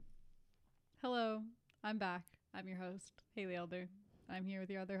I'm back. I'm your host, Haley Elder. I'm here with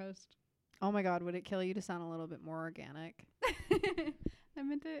your other host. Oh my God, would it kill you to sound a little bit more organic? I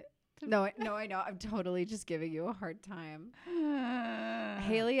meant it. No, I know. I'm totally just giving you a hard time.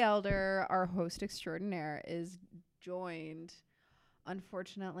 Haley Elder, our host extraordinaire, is joined,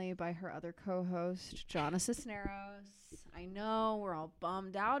 unfortunately, by her other co-host, Jonna Cisneros. I know we're all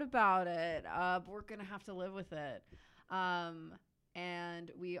bummed out about it, but we're going to have to live with it. And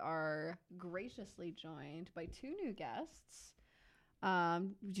we are graciously joined by two new guests.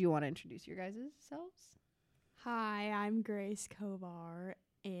 Do you want to introduce your guys' selves? Hi, I'm Grace Kovar,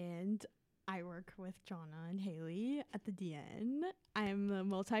 and I work with Jonna and Haley at the DN. I'm the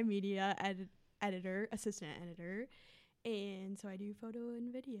multimedia editor, assistant editor, and so I do photo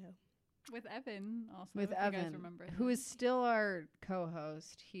and video. With Evan, also. With if Evan, you guys remember who him. is still our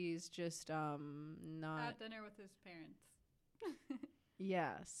co-host. He's just not. At dinner with his parents.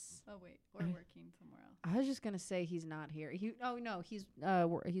 Yes. Oh wait, or working somewhere else. I was just gonna say he's not here. He's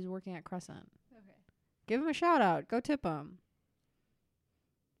he's working at Crescent. Okay. Give him a shout out. Go tip him.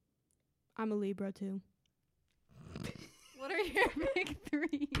 I'm a Libra too. What are your big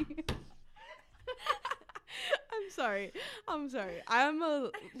three? I'm sorry. I'm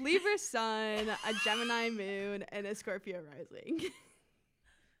a Libra sun, a Gemini moon, and a Scorpio rising.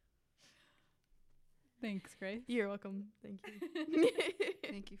 Thanks, Grace. You're welcome. Thank you.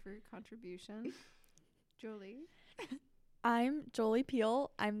 Thank you for your contribution, Jolie. I'm Jolie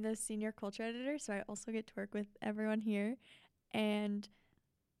Peel. I'm the senior culture editor, so I also get to work with everyone here. And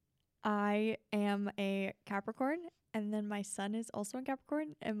I am a Capricorn, and then my sun is also in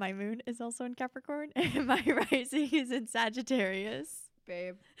Capricorn, and my moon is also in Capricorn, and my rising is in Sagittarius.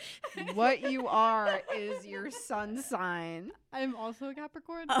 Babe, what you are is your sun sign. I'm also a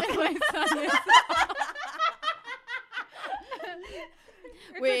Capricorn. And my son is.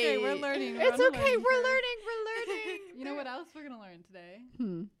 It's okay, we're learning. It's on a okay. learning We're curve. learning. We're learning. You know what else we're gonna learn today?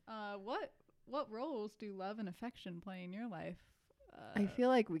 What roles do love and affection play in your life? I feel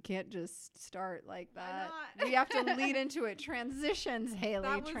like we can't just start like that. not? We have to lead into it. Transitions, Haley.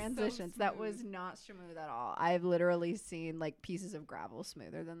 That was so Transitions. That was smooth. not smooth at all. I've literally seen like pieces of gravel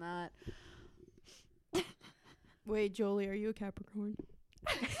smoother than that. Wait, Jolie, are you a Capricorn?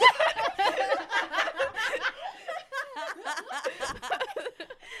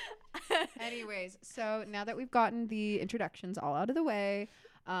 Anyways, so now that we've gotten the introductions all out of the way,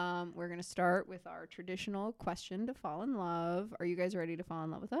 we're going to start with our traditional question to fall in love. Are you guys ready to fall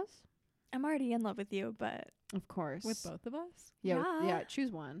in love with us? I'm already in love with you, but Of course. With both of us? Yeah. Yeah. Yeah.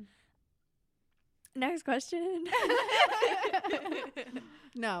 Choose one. next question.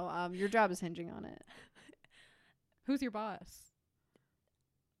 No, your job is hinging on it. Who's your boss?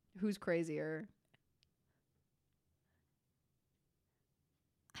 Who's crazier?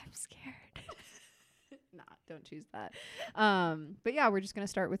 I'm scared. Nah, don't choose that. But yeah, we're just going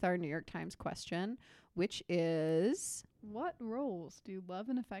to start with our New York Times question, which is, What roles do love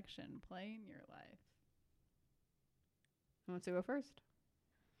and affection play in your life? who wants to go first?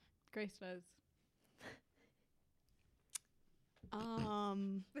 Grace does.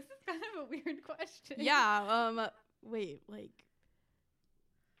 Um, This is kind of a weird question. yeah, wait,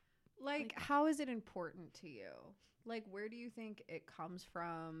 Like, how is it important to you? Like, where do you think it comes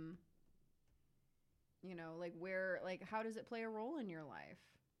from? You know, like, how does it play a role in your life?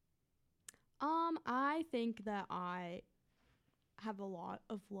 I think that I have a lot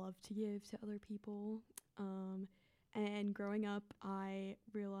of love to give to other people. And growing up, I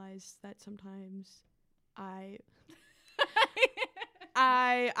realized that sometimes I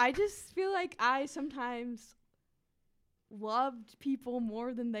just feel like I sometimes loved people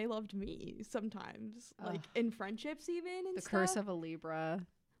more than they loved me sometimes. Ugh. Like in friendships even and The stuff. curse of a Libra.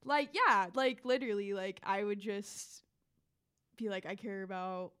 Like, yeah, like literally, like I would just be like, I care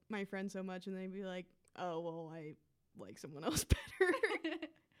about my friend so much, and they'd be like, oh, well, I like someone else better.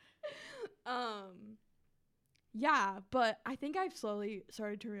 Yeah, but I think I've slowly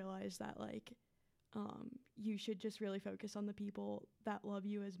started to realize that, like, you should just really focus on the people that love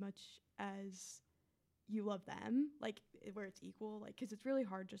you as much as you love them, like, where it's equal, like, because it's really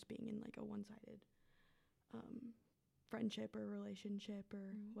hard just being in, like, a one-sided friendship or relationship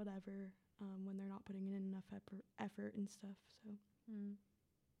or whatever, when they're not putting in enough effort and stuff. So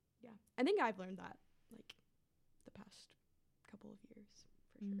yeah, I think I've learned that like the past couple of years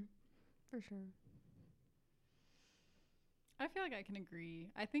for sure. For sure. I feel like I can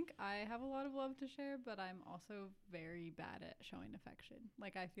agree. I think I have a lot of love to share, but I'm also very bad at showing affection.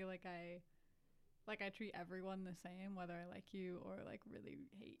 Like, I feel like I treat everyone the same, whether I like you or like really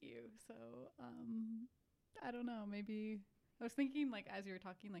hate you. So, I don't know. Maybe I was thinking, like, as you were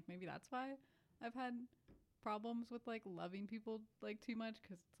talking, like maybe that's why I've had problems with like loving people like too much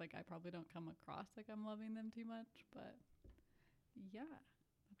because it's like I probably don't come across like I'm loving them too much, but yeah,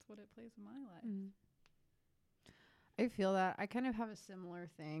 that's what it plays in my life. I feel that I kind of have a similar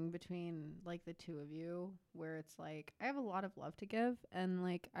thing between like the two of you where it's like I have a lot of love to give, and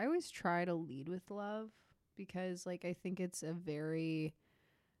like I always try to lead with love because like I think it's a very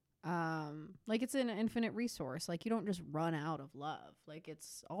like it's an infinite resource. Like you don't just run out of love. Like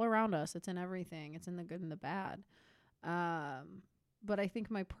it's all around us. It's in everything. It's in the good and the bad. But I think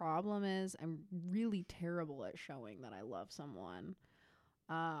my problem is I'm really terrible at showing that I love someone.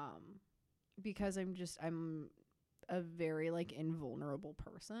 Because I'm a very like invulnerable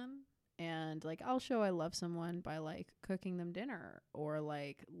person, and like I'll show I love someone by like cooking them dinner or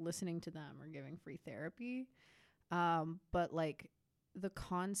like listening to them or giving free therapy. But like the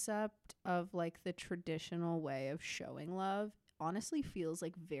concept of like the traditional way of showing love honestly feels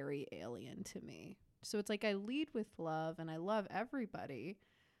like very alien to me. So it's like I lead with love and I love everybody,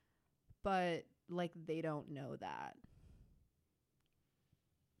 but like they don't know that.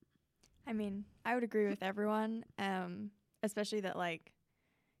 I mean, I would agree with everyone, especially that, like,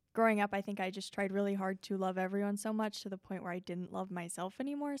 growing up, I think I just tried really hard to love everyone so much to the point where I didn't love myself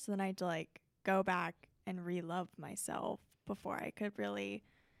anymore. So then I had to, like, go back and re-love myself before I could really,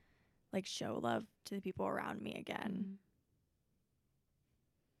 like, show love to the people around me again.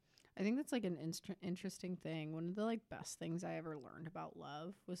 I think that's like an interesting thing. One of the like best things I ever learned about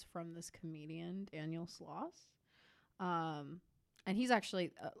love was from this comedian, Daniel Sloss. And he's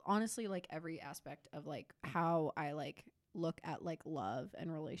actually honestly like every aspect of like how I like look at like love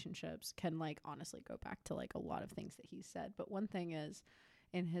and relationships can like honestly go back to like a lot of things that he said. But one thing is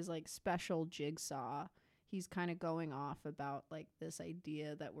in his like special Jigsaw, he's kind of going off about like this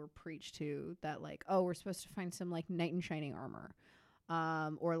idea that we're preached to that like, oh, we're supposed to find some like knight in shining armor.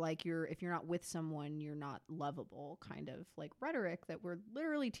 Or like if you're not with someone, you're not lovable kind of like rhetoric that we're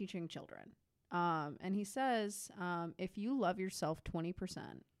literally teaching children. And he says, if you love yourself 20%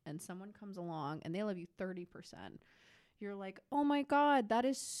 and someone comes along and they love you 30%, you're like, oh my God, that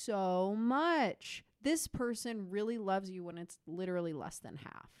is so much. This person really loves you when it's literally less than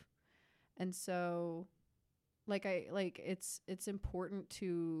half. And so it's important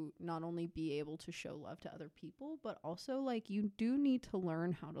to not only be able to show love to other people, but also like you do need to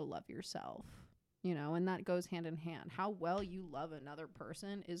learn how to love yourself. You know, and that goes hand in hand. How well you love another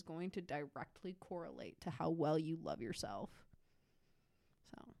person is going to directly correlate to how well you love yourself.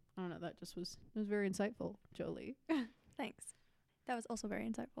 So, I don't know. That just was very insightful, Jolie. Thanks. That was also very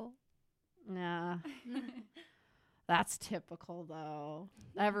insightful. Nah. That's typical, though.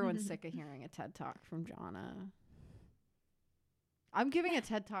 Everyone's sick of hearing a TED Talk from Jonna. I'm giving a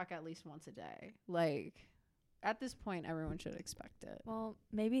TED Talk at least once a day. Like... At this point, everyone should expect it. Well,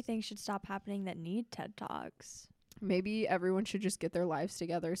 maybe things should stop happening that need TED Talks. Maybe everyone should just get their lives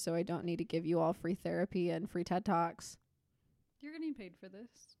together so I don't need to give you all free therapy and free TED Talks. You're getting paid for this.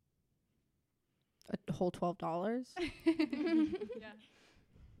 A whole $12? Yeah.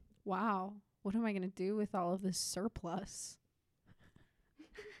 Wow. What am I going to do with all of this surplus?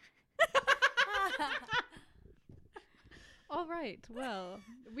 All right. Well,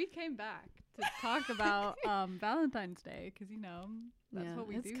 we came back to talk about Valentine's Day because, you know, that's what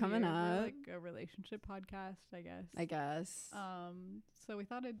we do. It's coming here. up. We're like a relationship podcast, I guess. So we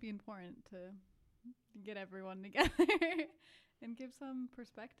thought it'd be important to get everyone together and give some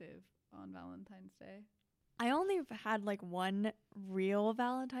perspective on Valentine's Day. I only have had like one real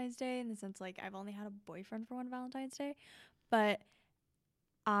Valentine's Day in the sense like I've only had a boyfriend for one Valentine's Day, but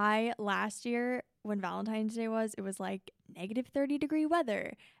last year when Valentine's Day was, it was like negative 30-degree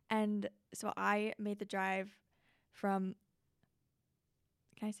weather. And so I made the drive from,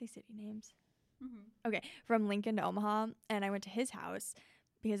 can I say city names? Mm-hmm. Okay, from Lincoln to Omaha. And I went to his house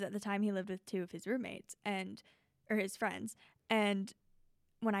because at the time he lived with two of his roommates or his friends. And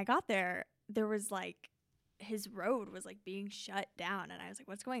when I got there, there was like, his road was like being shut down, and I was like,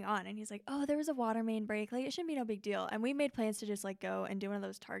 what's going on? And he's like, oh, there was a water main break, like it shouldn't be no big deal. And we made plans to just like go and do one of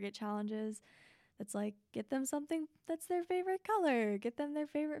those Target challenges that's like, get them something that's their favorite color, get them their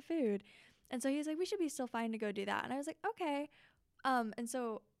favorite food. And so he's like, we should be still fine to go do that. And I was like, okay. And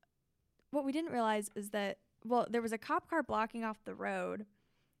so what we didn't realize is that, well, there was a cop car blocking off the road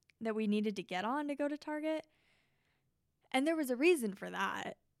that we needed to get on to go to Target, and there was a reason for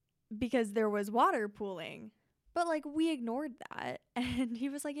that, because there was water pooling. But like we ignored that, and he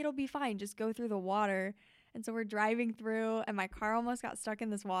was like, it'll be fine, just go through the water. And so we're driving through, and my car almost got stuck in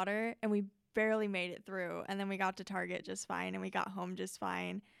this water, and we barely made it through. And then we got to Target just fine, and we got home just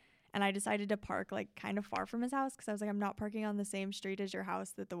fine. and I decided to park like kind of far from his house because I was like, I'm not parking on the same street as your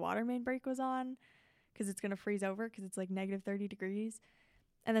house that the water main break was on because it's going to freeze over because it's like negative 30 degrees.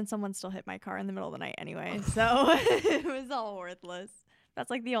 And then someone still hit my car in the middle of the night anyway. So it was all worthless. That's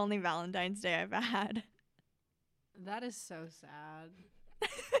like the only Valentine's Day I've had. That is so sad.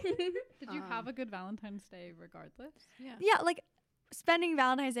 Did you have a good Valentine's Day regardless? Yeah, like spending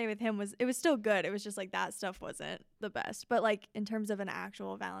Valentine's Day with him it was still good. It was just like that stuff wasn't the best. But like in terms of an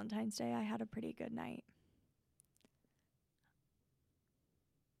actual Valentine's Day, I had a pretty good night.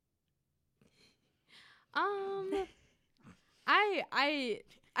 I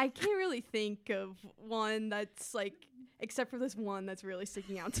can't really think of one that's like, except for this one that's really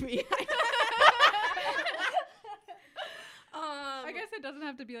sticking out to me. I guess it doesn't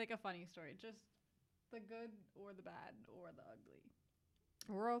have to be like a funny story, just the good or the bad or the ugly.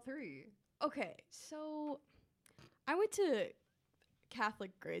 We're all three. Okay, so I went to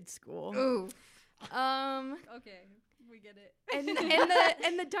Catholic grade school. Ooh. Okay, we get it. And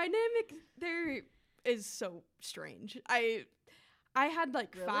the dynamic there is so strange. I had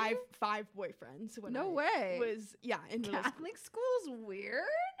like Really? five boyfriends when No I way. was in middle school. Catholic school's weird.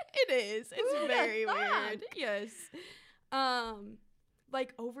 It is. It's Who would've very thought? weird. Yes.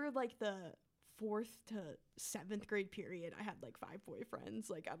 Like over like the 4th to 7th grade period, I had like 5 boyfriends.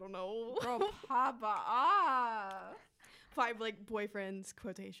 Like I don't know. Girl, papa. 5 like boyfriends,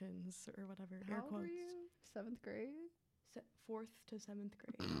 quotations or whatever. How Air old were quotes. you? 7th grade? 4th to 7th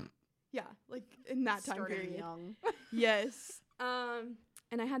grade. Yeah, like in that time Starting period. young. Yes.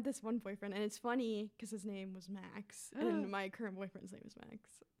 And I had this one boyfriend, and it's funny because his name was Max, and my current boyfriend's name is Max.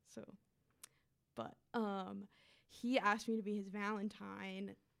 So, but he asked me to be his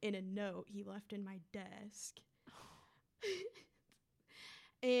Valentine in a note he left in my desk,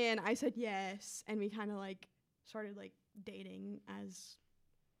 and I said yes, and we kind of like started like dating as.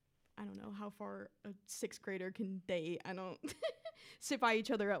 I don't know how far a 6th grader can date. I don't sit by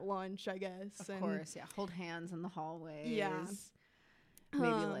each other at lunch, I guess. Of course, yeah. Hold hands in the hallways. Yeah.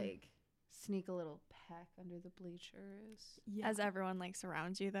 Maybe like sneak a little peck under the bleachers. Yeah. As everyone like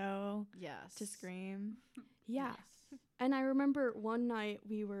surrounds you though Yes. to scream. Yeah. Yes. And I remember one night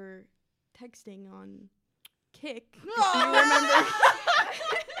we were texting on Kik. If you Oh! remember.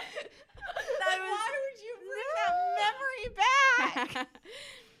 Why would you bring that memory back?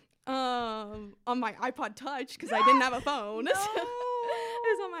 On my iPod Touch because I didn't have a phone. No. So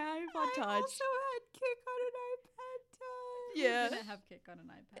it was on my iPod Touch. I also had Kik on an iPad Touch. Yeah. You didn't have Kik on an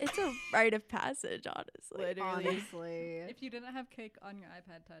iPad. It's a rite of passage, honestly. Literally. Honestly. If you didn't have Kik on your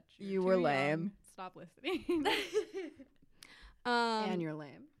iPad Touch, You you're were too lame. young. Stop listening. And you're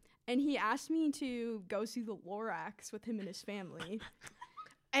lame. And he asked me to go see the Lorax with him and his family.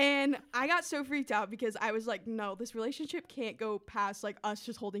 And I got so freaked out because I was like, no, this relationship can't go past like us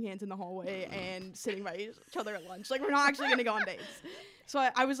just holding hands in the hallway and sitting by each other at lunch. Like we're not actually gonna go on dates. So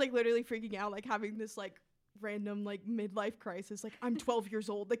I was like literally freaking out, like having this like random like midlife crisis. Like I'm 12 years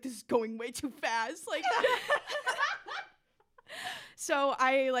old. Like this is going way too fast. Like so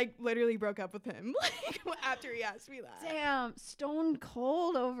I like literally broke up with him like after he asked me that. Damn, stone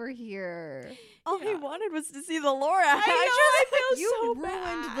cold over here. All he Yeah. wanted was to see the Laura. I feel You so ruined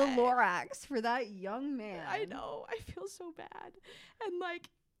bad. the Lorax for that young man. I know. I feel so bad. And like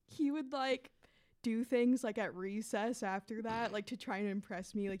he would like do things like at recess after that, like to try and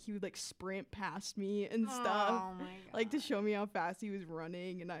impress me. Like he would like sprint past me and stuff. Oh my god. Like to show me how fast he was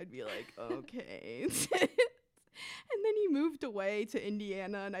running, and I'd be like, okay. And then he moved away to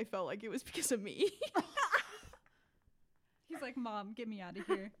Indiana, and I felt like it was because of me. He's like, Mom, get me out of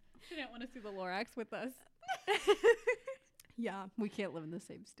here. She didn't want to see the Lorax with us. Yeah. We can't live in the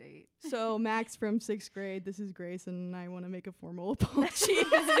same state. So Max from 6th grade, this is Grace, and I want to make a formal apology.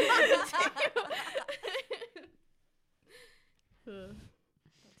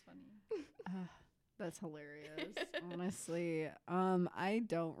 That's funny. That's hilarious. Honestly, I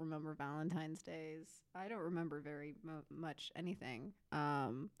don't remember Valentine's days. I don't remember very much anything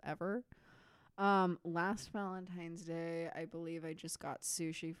ever. Last Valentine's Day, I believe I just got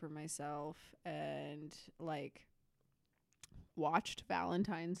sushi for myself and like watched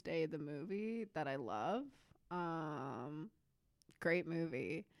Valentine's Day the movie that I love. Great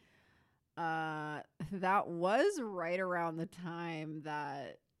movie. That was right around the time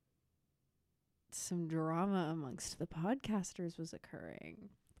that some drama amongst the podcasters was occurring,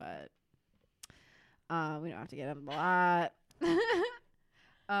 but we don't have to get into that.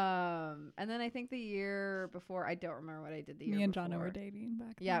 And then I think the year before, I don't remember what I did the year Me and before. Jonna were dating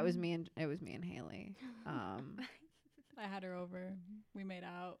back then. Yeah, it was me and Haley. I had her over. We made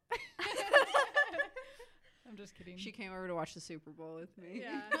out. I'm just kidding. She came over to watch the Super Bowl with me.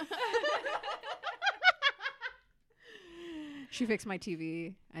 Yeah. She fixed my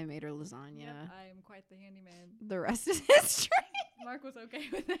TV. I made her lasagna. Yep, I am quite the handyman. The rest is history. Mark was okay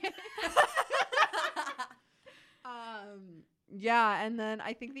with it. Yeah, and then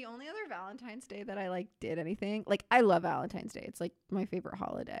I think the only other Valentine's Day that I like did anything, like I love Valentine's Day. It's like my favorite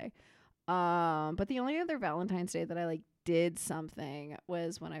holiday. But the only other Valentine's Day that I like did something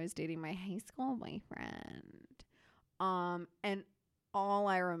was when I was dating my high school boyfriend. And all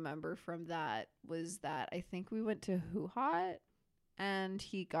I remember from that was that I think we went to Hoo Hot and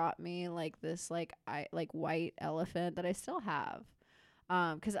he got me like this like white elephant that I still have.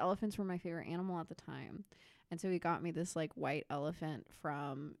 'Cause elephants were my favorite animal at the time. And so he got me this like white elephant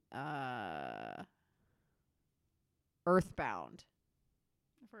from Earthbound.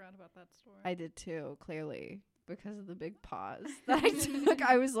 I forgot about that story. I did too, clearly, because of the big pause that I took.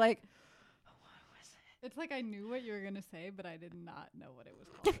 I was like, what was it? It's like I knew what you were going to say, but I did not know what it was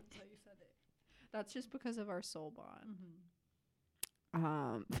called until you said it. That's just because of our soul bond.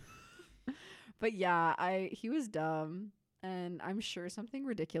 Mm-hmm. But yeah, he was dumb. And I'm sure something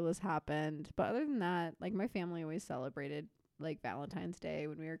ridiculous happened. But other than that, like my family always celebrated like Valentine's Day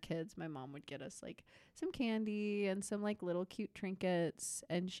when we were kids. My mom would get us like some candy and some like little cute trinkets.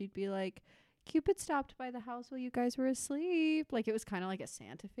 And she'd be like, Cupid stopped by the house while you guys were asleep. Like it was kind of like a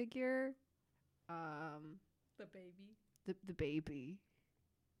Santa figure. The baby. The baby.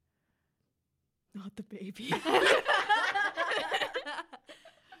 Not the baby. Not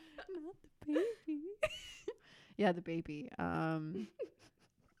the baby. Yeah, the baby. And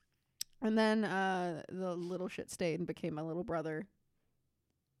then the little shit stayed and became my little brother.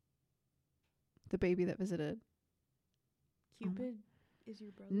 The baby that visited. Cupid is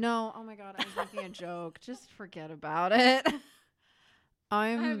your brother. No, oh my god, I was making a joke. Just forget about it.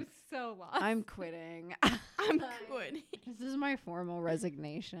 I'm so lost. I'm quitting. I'm quitting. This is my formal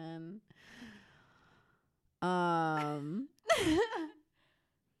resignation. But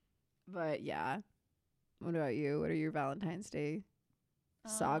yeah. What about you? What are your Valentine's Day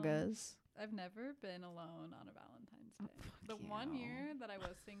sagas? I've never been alone on a Valentine's Day. The you. 1 year that I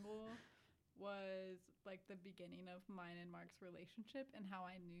was single was like the beginning of mine and Mark's relationship, and how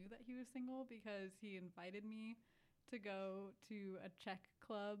I knew that he was single because he invited me to go to a Czech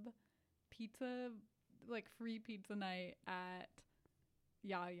club pizza, like free pizza night at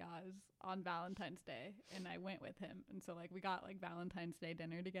Yaya's on Valentine's Day, and I went with him. And so like we got like Valentine's Day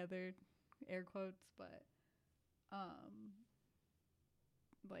dinner together, air quotes, but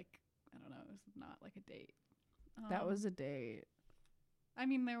like I don't know, it was not like a date. That was a date. I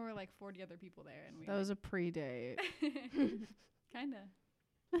mean, there were like 40 other people there, and we That was a pre-date. kinda.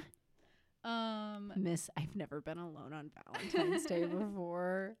 Miss, I've never been alone on Valentine's Day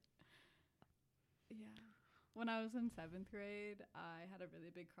before. Yeah. When I was in 7th grade, I had a really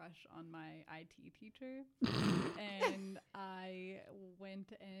big crush on my IT teacher. And I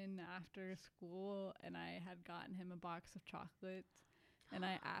went in after school and I had gotten him a box of chocolates. And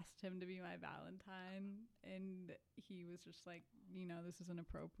I asked him to be my Valentine. And he was just like, you know, this is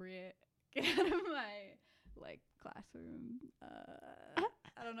inappropriate. Get out of my, like, classroom.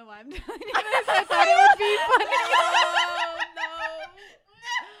 I don't know why I'm telling you this. I thought it would be funny.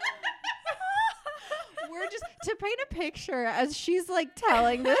 We're just to paint a picture as she's like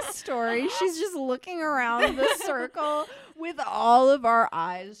telling this story. She's just looking around the circle with all of our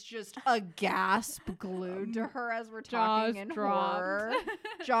eyes just a gasp glued to her as we're talking in horror.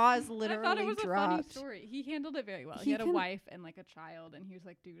 Jaws literally I thought it was dropped. a funny story. He handled it very well. He had a wife and like a child, and he was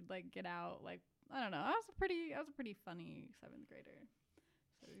like, "Dude, like get out." Like I don't know. I was a pretty funny 7th grader.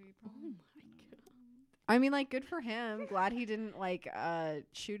 So he probably, I mean, like, good for him. Glad he didn't like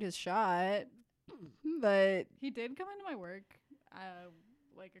shoot his shot. But he did come into my work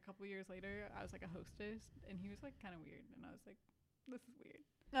like a couple years later. I was like a hostess, and he was like kind of weird, and I was like, this is weird.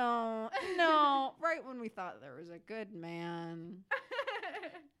 no, right when we thought there was a good man,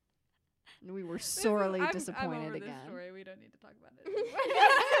 we were sorely disappointed I'm over again. This story. We don't need to talk about it anymore.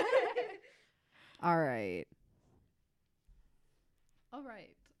 All right.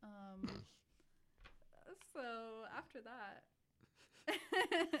 So after that,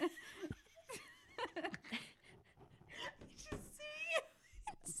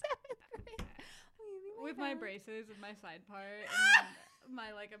 with my braces and my side part and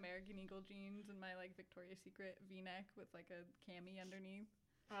my like American Eagle jeans and my like Victoria's Secret V-neck with like a cami underneath.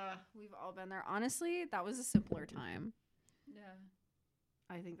 We've all been there. Honestly, that was a simpler time. Yeah.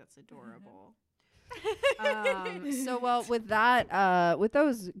 I think that's adorable. So well, with that, with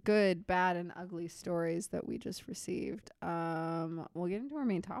those good, bad, and ugly stories that we just received, we'll get into our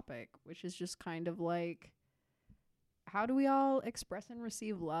main topic, which is just kind of like how do we all express and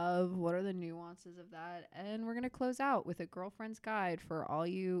receive love? What are the nuances of that? And we're going to close out with a girlfriend's guide for all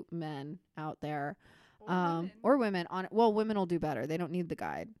you men out there. Or women on it. Well, women will do better. They don't need the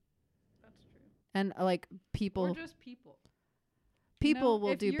guide. That's true. And like people Or just people. people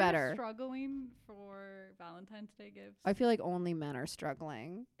will if do you're better. struggling for Valentine's Day gifts, I feel like only men are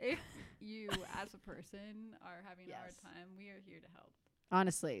struggling. if you as a person are having a hard Yes. time, we are here to help.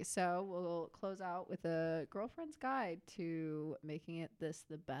 Honestly. So we'll close out with a girlfriend's guide to making it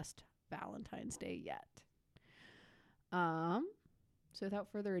the best Valentine's Day yet. So without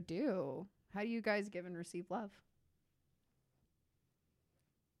further ado, how do you guys give and receive love?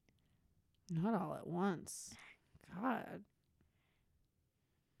 Not all at once. God.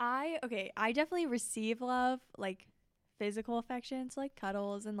 I definitely receive love, like physical affection, so like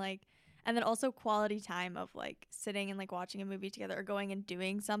cuddles and then also quality time of like sitting and like watching a movie together or going and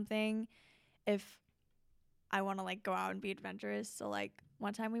doing something if I want to like go out and be adventurous. So like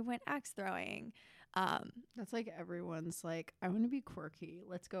one time we went axe throwing. That's like everyone's like, I want to be quirky.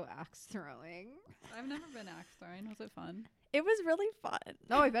 Let's go axe throwing. I've never been axe throwing. Was it fun? It was really fun.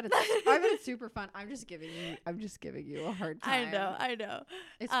 No, I bet it's super fun. I'm just giving you a hard time. I know.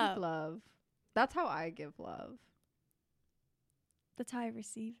 It's with love. That's how I give love. That's how I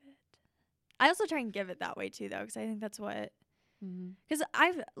receive it. I also try and give it that way too, though, because I think that's what. Because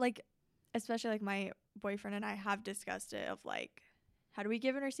I've like, especially like my boyfriend and I have discussed it of like, how do we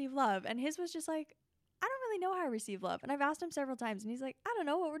give and receive love? And his was just like, I don't really know how to receive love. And I've asked him several times, and he's like, I don't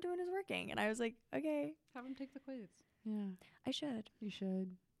know, what we're doing is working. And I was like, okay, Have them take the quiz. Yeah, I should. you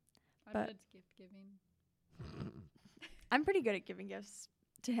should. I But- bet it's gift giving. I'm pretty good at giving gifts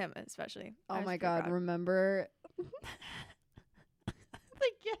to him, especially. I Oh was my pretty God! proud. Remember the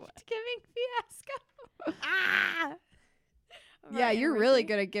gift giving fiasco? Ah! Yeah, Right, you're we're really saying-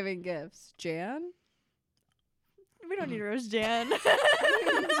 good at giving gifts, Jan. We don't need Rose Jan.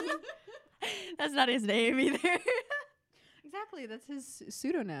 That's not his name either. Exactly, that's his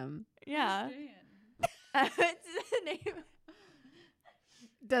pseudonym. Yeah. Jan. It's the name.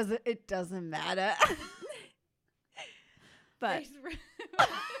 It doesn't matter. But Grace-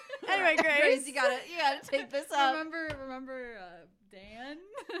 anyway, Grace. you gotta take this up. remember Dan?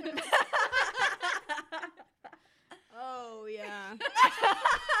 Oh yeah.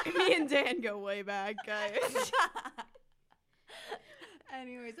 Me and Dan go way back, guys.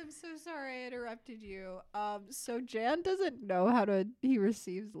 Anyways, I'm so sorry I interrupted you. So Jan doesn't know he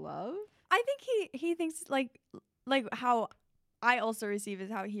receives love. I think he thinks like how I also receive is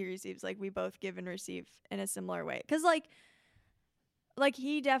how he receives. Like we both give and receive in a similar way. 'Cause like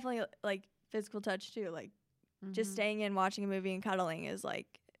he definitely like physical touch too. Like just staying in, watching a movie and cuddling is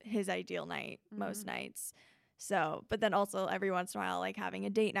like his ideal night most nights. So, but then also every once in a while, like having a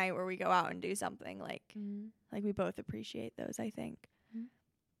date night where we go out and do something like we both appreciate those, I think.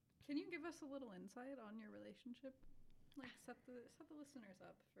 Can you give us a little insight on your relationship? Like set the listeners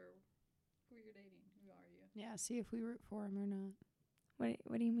up for who you're dating. Who are you? Yeah, see if we root for him or not.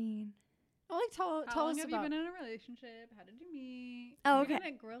 What do you mean? Oh, like tell How long us have about. you been in a relationship? How did you meet? Oh, We're okay.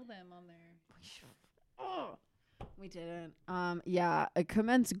 gonna grill them on there. Oh, we didn't. Yeah,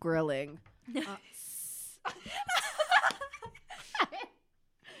 commence grilling.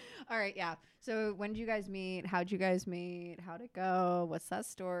 All right, yeah. So when did you guys meet? How'd you guys meet? How'd it go? What's that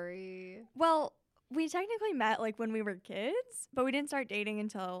story? Well, we technically met like when we were kids, but we didn't start dating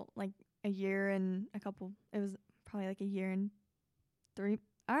until like a year and a couple. It was probably like a year and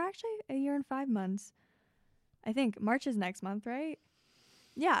 5 months. I think March is next month, right?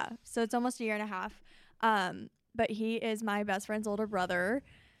 Yeah, so it's almost a year and a half. But he is my best friend's older brother.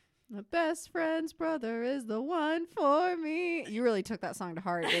 My best friend's brother is the one for me. You really took that song to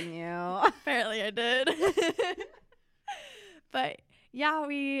heart, didn't you? Apparently I did. But yeah,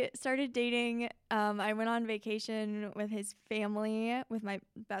 we started dating. I went on vacation with his family, with my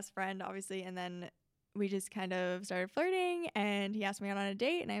best friend, obviously, and then we just kind of started flirting, and he asked me out on a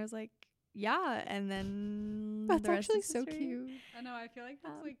date, and I was like, yeah, and then That's the rest actually is so history. cute. I know. I feel like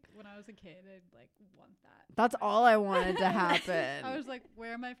that's like when I was a kid, I'd like want that. That's all I wanted to happen. I was like,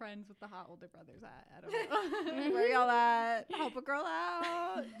 where are my friends with the hot older brothers at? I don't know. Where y'all at? Help a girl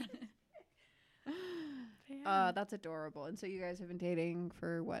out. Yeah. That's adorable. And so you guys have been dating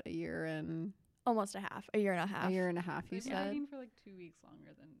for what, a year and Almost a year and a half. a year and a half, you We've been said? dating for like 2 weeks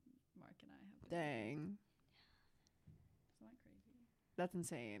longer than Mark and I have been. Dang. Isn't that crazy? That's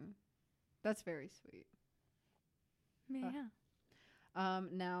insane. That's very sweet. Yeah.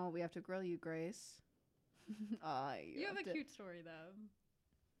 Now we have to grill you, Grace. You have a cute story though.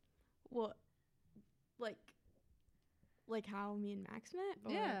 What? Like how me and Max met?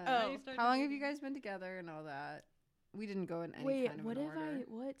 Or- Yeah. How Oh. you started How long have you dating. guys been together and all that? we didn't go in any Wait, kind of what an have order.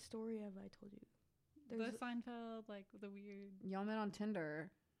 what story have I told you? The Seinfeld, like the weird. Y'all met on Tinder.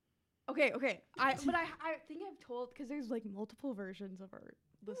 Okay. I think I've told because there's like multiple versions of our.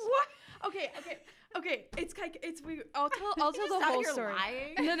 This. What? Okay. It's like I'll tell the whole story.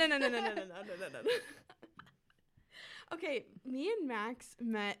 No. Okay, me and Max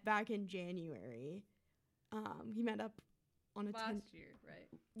met back in January. We met up on a Last year, right?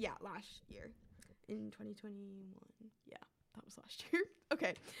 Yeah, last year in 2021. Yeah, that was last year.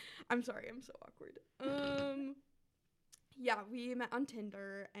 Okay, I'm sorry, I'm so awkward. Yeah, we met on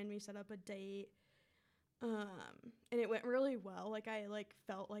Tinder and we set up a date. And it went really well. Like I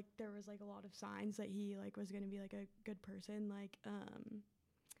felt like there was like a lot of signs that he like was gonna be like a good person.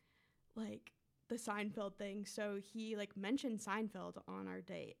 Like the Seinfeld thing. So he like mentioned Seinfeld on our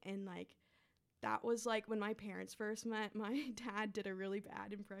date, and like that was like when my parents first met. My dad did a really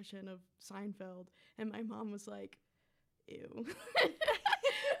bad impression of Seinfeld, and my mom was like, "Ew."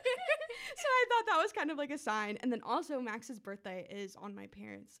 So I thought that was kind of like a sign. And then also Max's birthday is on my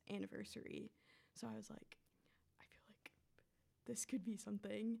parents' anniversary. So I was like, I feel like this could be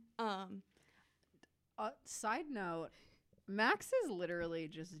something. Side note, Max is literally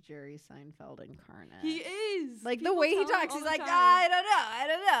just Jerry Seinfeld incarnate. He is. Like People the way he tell him talks, all he's the like, time. I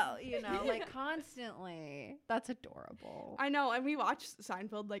don't know, you know, like constantly. That's adorable. I know, and we watch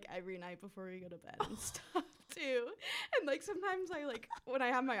Seinfeld like every night before we go to bed and stuff too. And like sometimes I like when I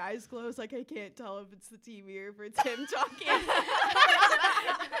have my eyes closed, like I can't tell if it's the TV or if it's him talking.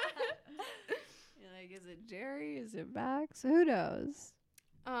 You're like, is it Jerry? Is it Max? Who knows?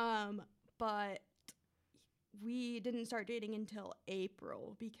 But we didn't start dating until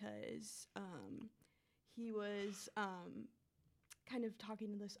April because he was kind of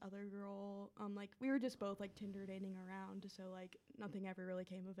talking to this other girl. Like we were just both like Tinder dating around, so like nothing ever really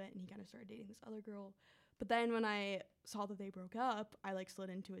came of it, and he kind of started dating this other girl. But then when I saw that they broke up, I like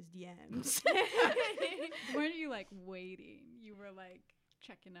slid into his DMs. Weren't you like waiting? You were like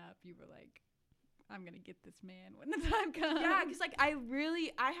checking up. You were like, I'm gonna get this man when the time comes. Yeah, because like I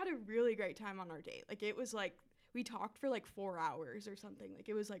had a really great time on our date. Like it was like we talked for like 4 hours or something. Like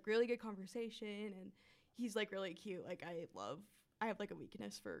it was like really good conversation, and he's like really cute. Like I have like a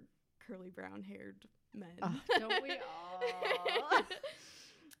weakness for curly brown haired men. Don't we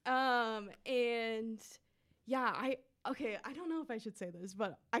all? And yeah, I don't know if I should say this,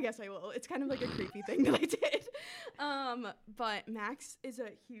 but I guess I will. It's kind of like a creepy thing that I did. But Max is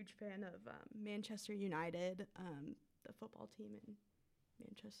a huge fan of Manchester United, the football team in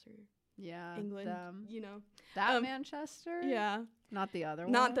Manchester, Yeah, England. them. You know, That Manchester? yeah, Not the other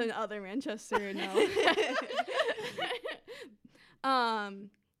one? not the other Manchester. No.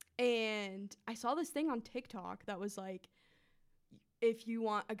 And I saw this thing on TikTok that was like, if you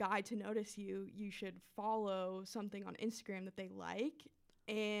want a guy to notice you, you should follow something on Instagram that they like,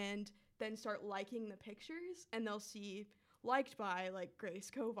 and then start liking the pictures, and they'll see liked by like Grace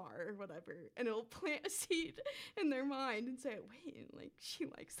Kovar or whatever, and it'll plant a seed in their mind and say, wait, like she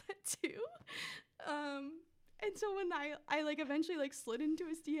likes that too. And so when I like eventually like slid into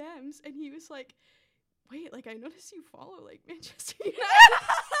his DMs, and he was like, wait, like I noticed you follow like Manchester United.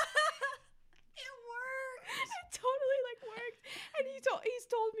 It worked. It totally like worked. And he's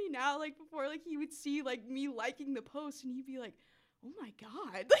told me now, like before, like he would see like me liking the post, and he'd be like, oh my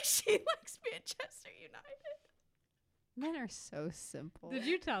god, like she likes Manchester United. Men are so simple. Did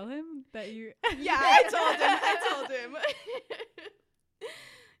you tell him that you? Yeah, I told him.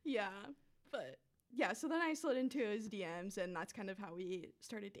 Yeah, but yeah, so then I slid into his DMs, and that's kind of how we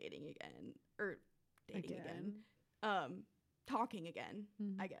started dating again, or dating again. Talking again,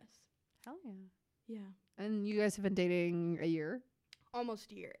 I guess. Hell yeah. Yeah, And you guys have been dating a year?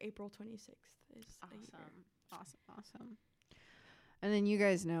 almost a year. April 26th is a year. Awesome. And then you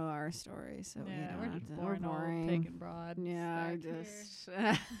guys know our story, so we Yeah, don't we're have just to- boring, old, taking broad. Yeah, back just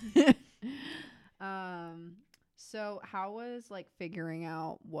so how was like figuring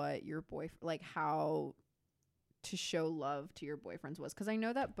out what your like how to show love to your boyfriends was? Because I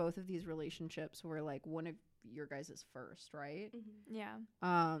know that both of these relationships were like one of your guys' first, right? Mm-hmm.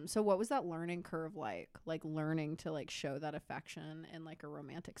 Yeah. So what was that learning curve like learning to like show that affection in like a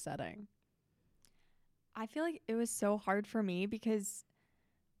romantic setting? I feel like it was so hard for me because,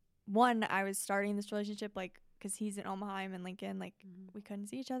 one, I was starting this relationship, like, because he's in Omaha, I'm in Lincoln. Like, we couldn't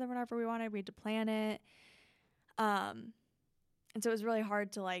see each other whenever we wanted. We had to plan it. And so it was really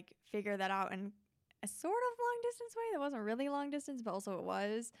hard to, like, figure that out in a sort of long-distance way. That wasn't really long distance, but also it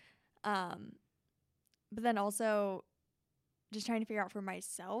was. But then also just trying to figure out for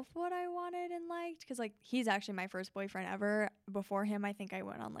myself what I wanted and liked. Because, like, he's actually my first boyfriend ever. Before him, I think I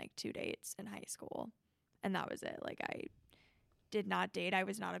went on, like, 2 dates in high school. and that was it. Like, I did not date. I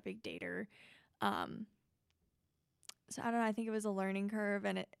was not a big dater. So I don't know. I think it was a learning curve,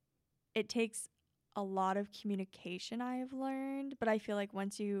 and it takes a lot of communication, I've learned. But I feel like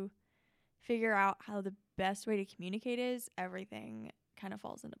once you figure out how the best way to communicate is, everything kind of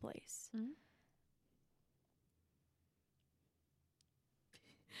falls into place. Mm-hmm.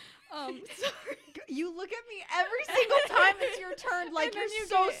 Sorry. You look at me every single time it's your turn, like And then you're you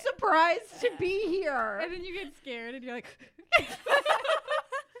so get- surprised to be here. And then you get scared and you're like,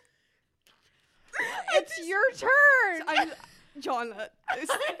 It's your turn. John,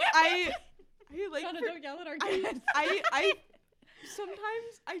 I like Donna, for- don't yell at our kids. I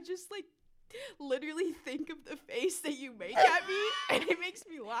sometimes I just like literally think of the face that you make at me, and it makes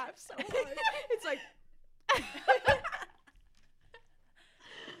me laugh so hard. It's like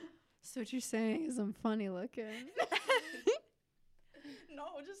So what you're saying is I'm funny looking. no,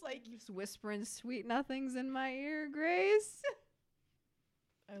 just like Just whispering sweet nothings in my ear, Grace.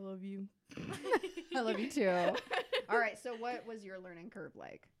 I love you. I love you too. All right, so what was your learning curve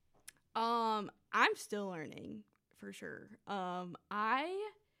like? I'm still learning for sure. I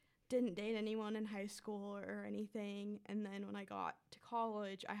didn't date anyone in high school or anything, and then when I got to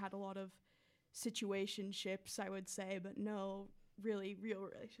college, I had a lot of situationships, I would say, but no really real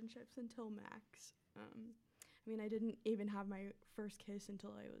relationships until Max. I mean, I didn't even have my first kiss until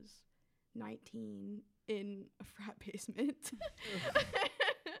I was 19 in a frat basement.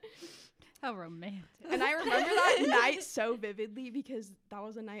 How romantic. And I remember that night so vividly because that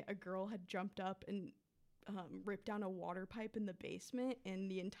was a night a girl had jumped up and ripped down a water pipe in the basement, and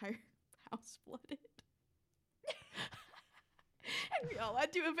the entire house flooded. And we all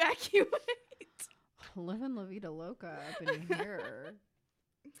had to evacuate. Living La Vida Loca up in here.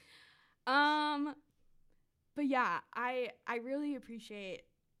 But yeah, I really appreciate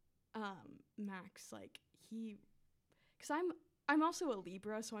Max, like because I'm also a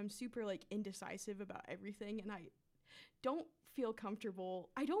Libra, so I'm super like indecisive about everything, and I don't feel comfortable.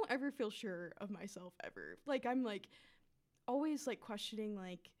 I don't ever feel sure of myself ever. Like I'm like always like questioning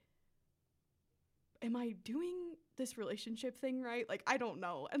like, am I doing this relationship thing right? Like I don't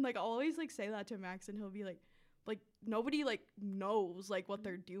know. And like I'll always like say that to Max, and he'll be like nobody like knows like what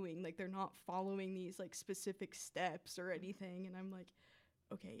they're doing. Like they're not following these like specific steps or anything. And I'm like,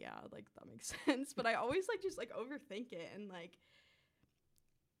 okay, yeah, like that makes sense. But I always like just like overthink it, and like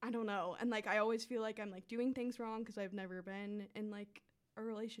I don't know. And like I always feel like I'm like doing things wrong because I've never been in like a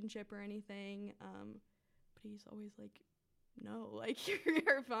relationship or anything. But he's always like, no, like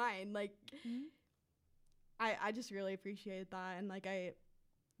you're fine. Like I just really appreciate that, and like I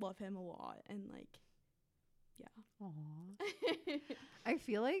love him a lot, and like yeah. Aww. I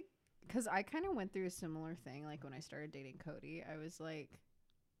feel like, because I kind of went through a similar thing, like when I started dating Cody, I was like,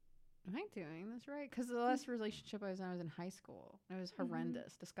 am I doing this right? Because the last relationship I was in in high school. It was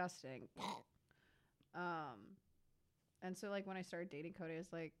horrendous, disgusting. And so like when I started dating Cody, I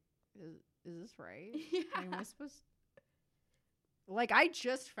was like, is this right? Yeah. Like, am I supposed like I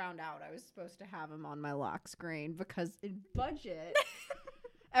just found out I was supposed to have him on my lock screen because in budget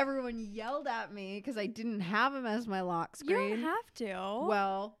everyone yelled at me because I didn't have him as my lock You screen. don't have to.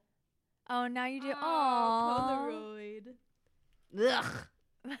 Well, Oh, now you do. Oh, Polaroid. ugh.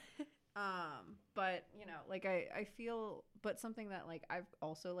 But you know, like I feel, but something that like I've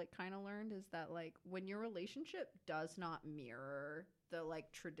also like kind of learned is that like when your relationship does not mirror the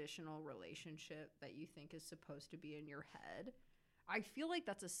like traditional relationship that you think is supposed to be in your head, I feel like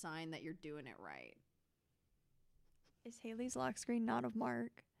that's a sign that you're doing it right. Is Haley's lock screen not of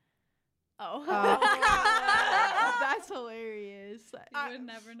Mark? Oh. That's hilarious. You would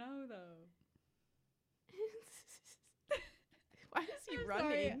never know, though. Why is he I'm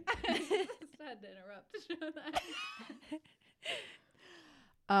running? sorry. I just had to interrupt to show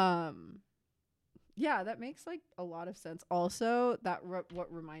that. Yeah, that makes like a lot of sense. Also, that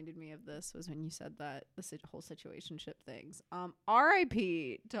what reminded me of this was when you said that the whole situationship things.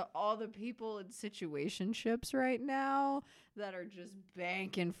 R.I.P. to all the people in situationships right now that are just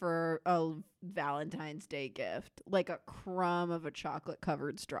banking for a Valentine's Day gift, like a crumb of a chocolate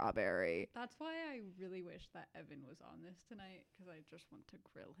covered strawberry. That's why I really wish that Evan was on this tonight, because I just want to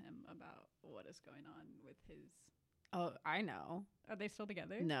grill him about what is going on with his. Oh, I know. Are they still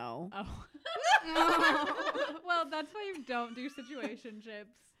together? No. Oh. Well, that's why you don't do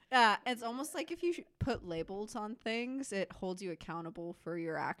situationships. Yeah, it's almost like if you put labels on things, it holds you accountable for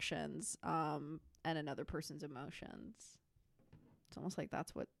your actions and another person's emotions. It's almost like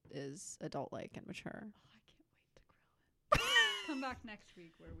that's what is adult-like and mature. Oh, I can't wait to grill him. Come back next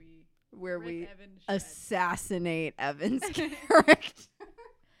week where Where rip we Evan to shreds. assassinate Evan's character.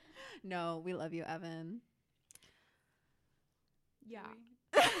 No, we love you, Evan. Yeah.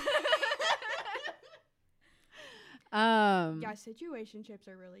 we? Yeah, situationships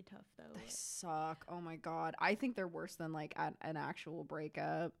are really tough though. They suck. Oh my god. I think they're worse than like an actual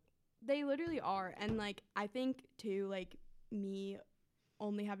breakup. They literally are. And like I think too, like me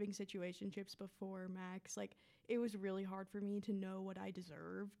only having situationships before Max, like it was really hard for me to know what I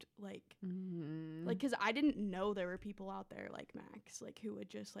deserved. Like because I didn't know there were people out there like Max, like who would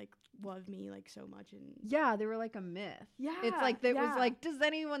just like love me like so much. And yeah, they were like a myth. yeah, It's like that was yeah. like, does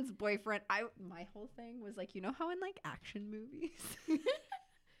anyone's boyfriend? My whole thing was like, you know how in like action movies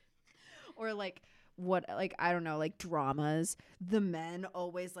or like what, like I don't know, like dramas, the men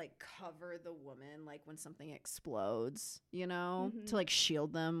always like cover the woman like when something explodes, you know, to like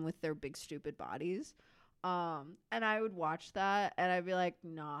shield them with their big stupid bodies. And I would watch that and I'd be like,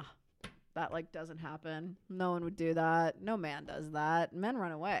 nah, that like doesn't happen. No one would do that. No man does that. Men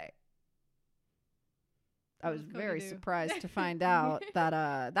run away. I What was does Cody very do? surprised to find out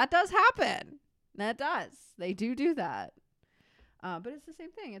that that does happen. That does. They do that. But it's the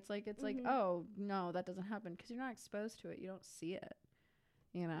same thing. It's like oh no, that doesn't happen because you're not exposed to it. You don't see it.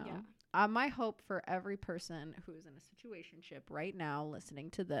 You know. Yeah. My hope for every person who is in a situationship right now, listening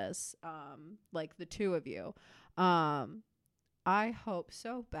to this, like the two of you, I hope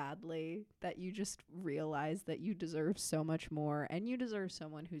so badly that you just realize that you deserve so much more, and you deserve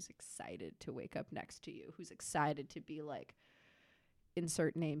someone who's excited to wake up next to you, who's excited to be like,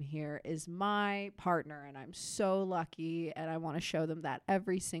 insert name here is my partner, and I'm so lucky, and I want to show them that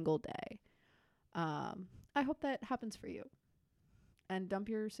every single day. I hope that happens for you. And dump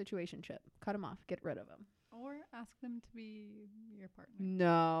your situationship. Cut them off. Get rid of them. Or ask them to be your partner.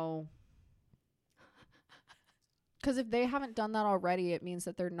 No. Because if they haven't done that already, it means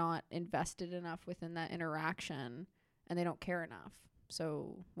that they're not invested enough within that interaction and they don't care enough.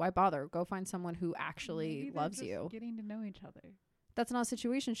 So why bother? Go find someone who actually Maybe they're loves just you. Getting to know each other. That's not a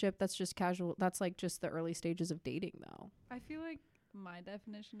situationship. That's just casual. That's like just the early stages of dating, though. I feel like my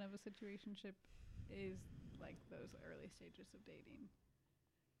definition of a situationship is like those early stages of dating.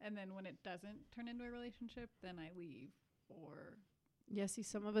 And then when it doesn't turn into a relationship, then I leave. Or Yeah, see,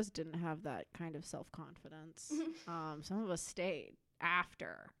 some of us didn't have that kind of self-confidence. Some of us stayed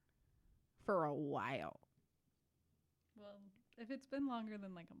after for a while. well, if it's been longer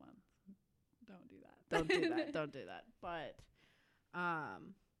than like a month, don't do that. Don't do that. Don't do that. But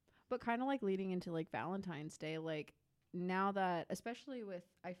kind of like leading into like Valentine's Day, like now that, especially with,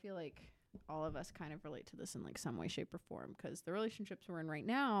 I feel like all of us kind of relate to this in like some way, shape, or form, because the relationships we're in right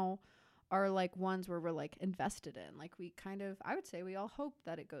now are like ones where we're like invested in. Like we kind of, I would say we all hope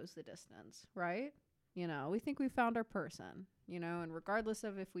that it goes the distance, right? You know, we think we found our person, you know, and regardless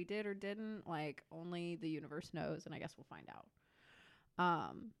of if we did or didn't, like only the universe knows, and I guess we'll find out.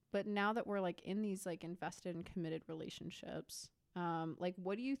 But now that we're like in these like invested and committed relationships, like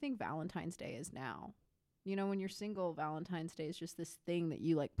what do you think Valentine's Day is now? You know, when you're single, Valentine's Day is just this thing that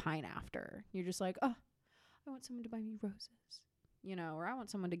you like pine after. You're just like, oh, I want someone to buy me roses, you know, or I want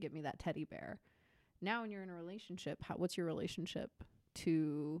someone to give me that teddy bear. Now when you're in a relationship, what's your relationship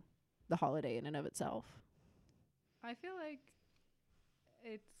to the holiday in and of itself? I feel like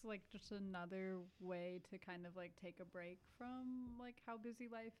it's like just another way to kind of like take a break from like how busy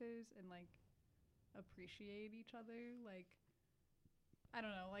life is and like appreciate each other. Like I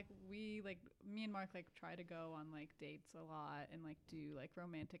don't know, like me and Mark like try to go on like dates a lot and like do like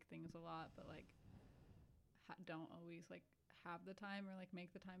romantic things a lot, but like don't always like have the time or like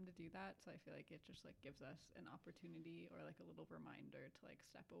make the time to do that. So I feel like it just like gives us an opportunity or like a little reminder to like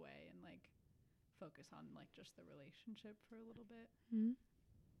step away and like focus on like just the relationship for a little bit.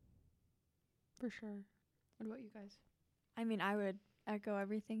 For sure. What about you guys? I mean, I would echo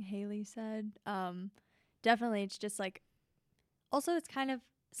everything Haley said. Definitely, it's just like, also it's kind of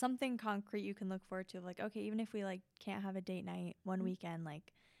something concrete you can look forward to. Like, okay, even if we like can't have a date night one weekend,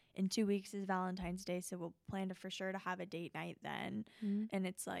 like in 2 weeks is Valentine's Day, so we'll plan to for sure to have a date night then. And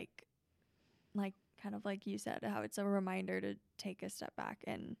it's like kind of like you said, how it's a reminder to take a step back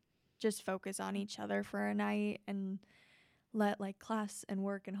and just focus on each other for a night and let like class and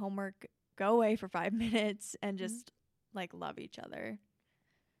work and homework go away for 5 minutes and just like love each other.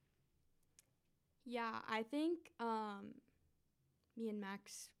 Yeah, I think me and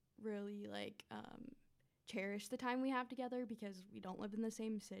Max really like cherish the time we have together because we don't live in the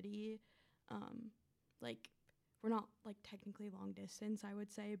same city. Like we're not like technically long distance, I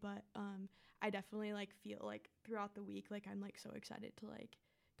would say, but I definitely like feel like throughout the week like I'm like so excited to like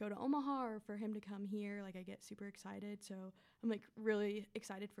go to Omaha or for him to come here. Like I get super excited, so I'm like really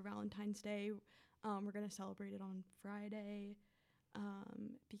excited for Valentine's Day. We're gonna celebrate it on Friday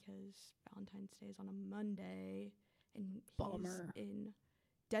because Valentine's Day is on a Monday, and Bummer. he's in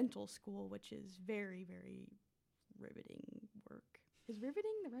dental school, which is very, very riveting work. Is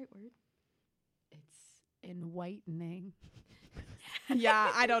riveting the right word? It's enlightening.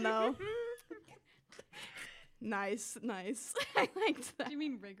 Yeah, I don't know. Nice. I liked that. Do you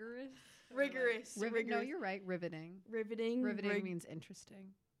mean rigorous? Or, Rigorous. No, rigorous. you're right. Riveting. Riveting. Riveting means interesting.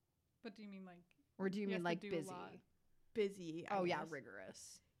 But do you mean like Or do you You mean have to like do a busy? lot. busy. I Oh yeah, guess.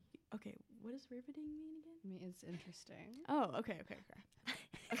 rigorous. Okay, what does riveting mean again? I mean, it's interesting. Oh, okay.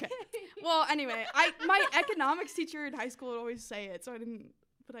 Okay. Well, anyway, my economics teacher in high school would always say it, so I didn't.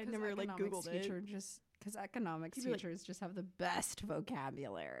 But I never like Googled it. Because economics He'd be like- teachers just have the best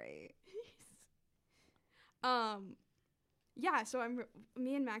vocabulary. Yeah, so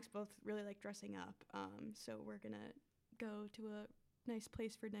me and Max both really like dressing up. So we're gonna go to a nice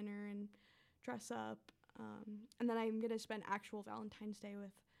place for dinner and dress up. And then I'm gonna spend actual Valentine's Day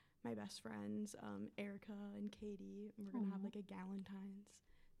with my best friends, Erica and Katie, and we're gonna have Aw. like a Galentine's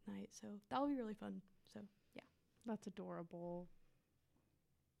night. So that'll be really fun. So yeah. That's adorable.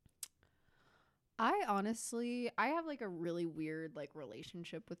 I have like a really weird like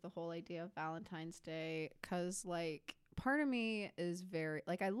relationship with the whole idea of Valentine's Day, cuz like part of me is very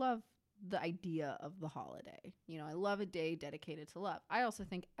like I love the idea of the holiday. You know, I love a day dedicated to love. I also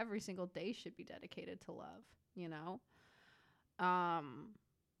think every single day should be dedicated to love, you know?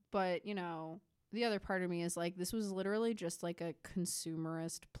 But, you know, the other part of me is like this was literally just like a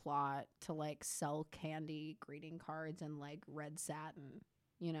consumerist plot to like sell candy, greeting cards and like red satin,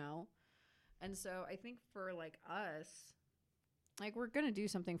 you know? And so I think for like us, like we're going to do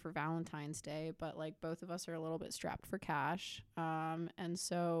something for Valentine's Day, but like both of us are a little bit strapped for cash. And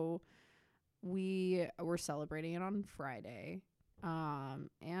so we were celebrating it on Friday.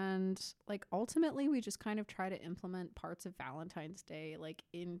 And like ultimately we just kind of try to implement parts of Valentine's Day like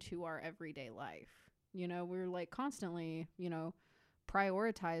into our everyday life. You know, we're like constantly, you know,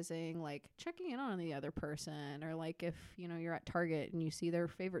 prioritizing like checking in on the other person, or like if you know you're at Target and you see their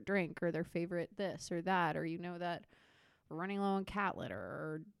favorite drink or their favorite this or that, or you know that we're running low on cat litter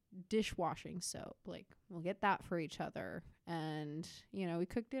or dishwashing soap, like we'll get that for each other. And you know, we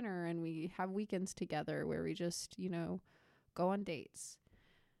cook dinner and we have weekends together where we just, you know, go on dates.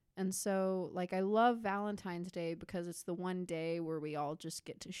 And so like I love Valentine's Day because it's the one day where we all just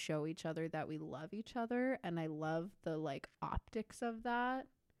get to show each other that we love each other, and I love the like optics of that.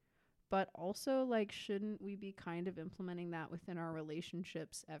 But also like shouldn't we be kind of implementing that within our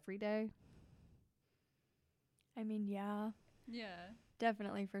relationships every day? I mean, yeah, Yeah.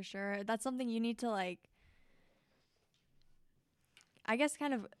 definitely for sure. That's something you need to like, I guess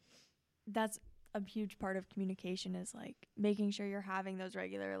kind of that's a huge part of communication, is like making sure you're having those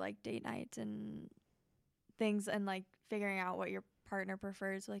regular like date nights and things, and like figuring out what your partner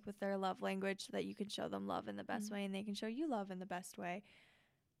prefers like with their love language, so that you can show them love in the best way and they can show you love in the best way.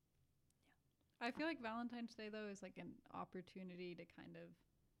 I feel like Valentine's Day though is like an opportunity to kind of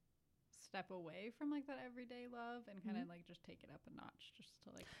step away from like that everyday love and kind of like just take it up a notch, just to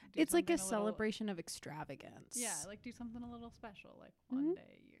like do It's like a something celebration of extravagance. yeah, like do something a little special, like one day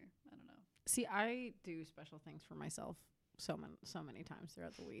a year. I don't know. See, I do special things for myself so many times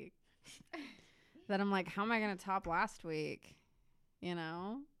throughout the week that I'm like, how am I going to top last week? You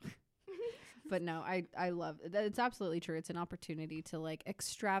know? But no, I love it. It's absolutely true. It's an opportunity to like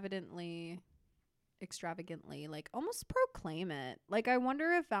extravagantly like almost proclaim it. Like I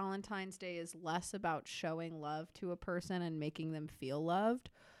wonder if Valentine's Day is less about showing love to a person and making them feel loved,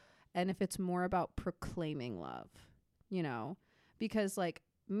 and if it's more about proclaiming love, you know? Because like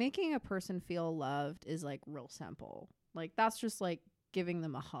making a person feel loved is like real simple. Like that's just like giving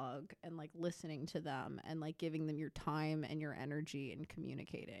them a hug and like listening to them and like giving them your time and your energy and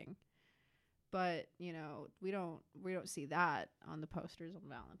communicating. But, you know, we don't see that on the posters on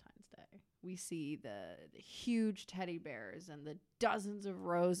Valentine's Day. We see the huge teddy bears and the dozens of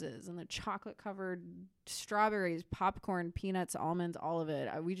roses and the chocolate covered strawberries, popcorn, peanuts, almonds, all of it.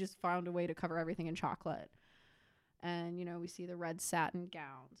 We just found a way to cover everything in chocolate. And, you know, we see the red satin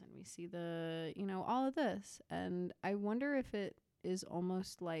gowns and we see the, you know, all of this. And I wonder if it is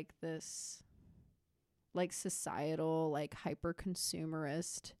almost like this, like societal, like hyper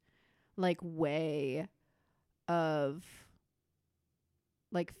consumerist, like way of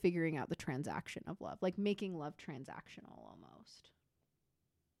like figuring out the transaction of love, like making love transactional almost.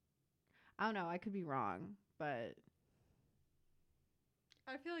 I don't know. I could be wrong, but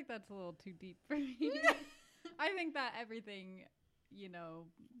I feel like that's a little too deep for me. I think that everything, you know,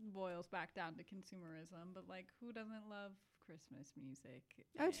 boils back down to consumerism, but like who doesn't love Christmas music?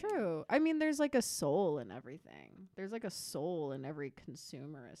 oh, and- true. I mean, there's like a soul in everything. There's like a soul in every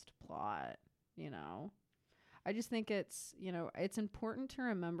consumerist plot, you know? I just think it's, it's important to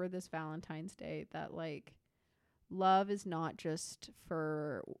remember this Valentine's Day that like love is not just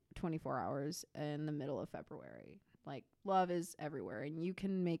for 24 hours in the middle of February. Like love is everywhere, and you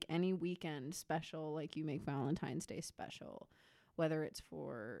can make any weekend special like you make Valentine's Day special, whether it's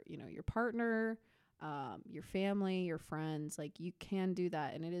for, your partner, your family, your friends. Like you can do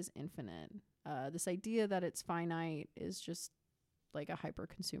that, and it is infinite. This idea that it's finite is just like a hyper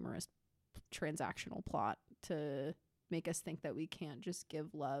consumerist transactional plot to make us think that we can't just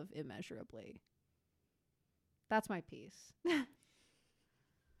give love immeasurably. That's my piece. I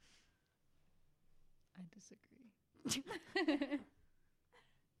disagree.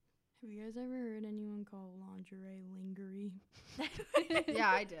 Have you guys ever heard anyone call lingerie lingerie? Yeah,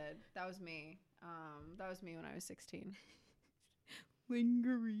 I did. That was me. That was me when I was 16.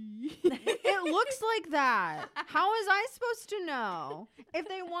 Lingerie. It looks like that. How was I supposed to know? If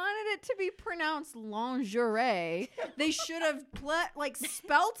they wanted it to be pronounced lingerie, they should have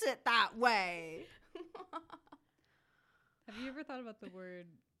spelt it that way. Have you ever thought about the word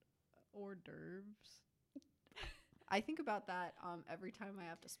hors d'oeuvres? I think about that every time I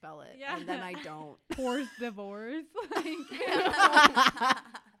have to spell it, Yeah. and then I don't. Hors divorce.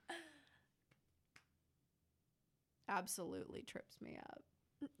 Absolutely trips me up.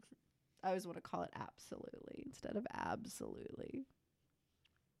 I always want to call it absolutely instead of absolutely.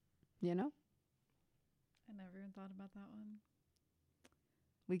 You know? I never even thought about that one.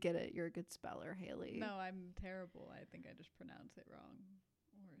 We get it. You're a good speller, Haley. No, I'm terrible. I think I just pronounce it wrong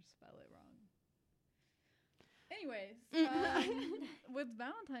or spell it wrong. Anyways, with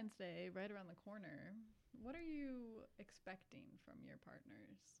Valentine's Day right around the corner, what are you expecting from your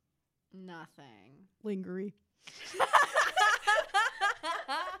partners? Nothing. Lingerie.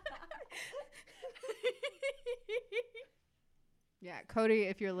 Yeah, Cody,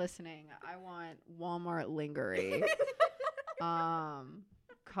 if you're listening, I want Walmart lingerie.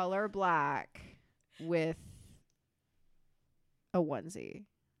 Color black with a onesie.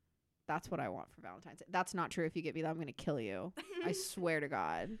 That's what I want for Valentine's Day. That's not true. If you get me that, I'm going to kill you. I swear to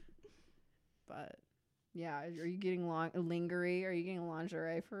God. But yeah, are you getting lingerie? Are you getting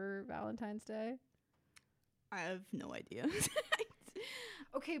lingerie for Valentine's Day? I have no idea.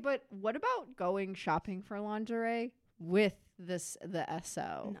 Okay, but what about going shopping for lingerie with the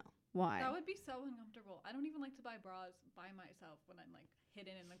SO? No. Why? That would be so uncomfortable. I don't even like to buy bras by myself when I'm like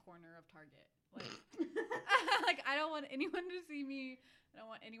hidden in the corner of Target. Like, like I don't want anyone to see me. I don't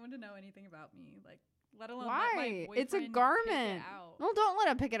want anyone to know anything about me. Like, let alone let my Why? boyfriend It's a pick it garment. out. Well, don't let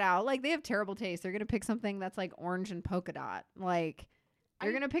them pick it out. Like, they have terrible taste. They're gonna pick something that's like orange and polka dot. Like,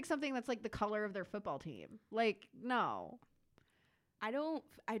 they're gonna pick something that's like the color of their football team. Like, no. I don't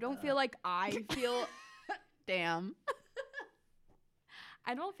feel like I feel Damn.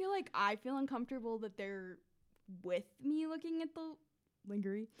 I don't feel like I feel uncomfortable that they're with me looking at the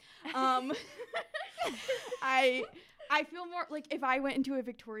lingerie. I feel more like if I went into a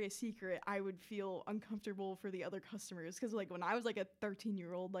Victoria's Secret, I would feel uncomfortable for the other customers because like when I was like a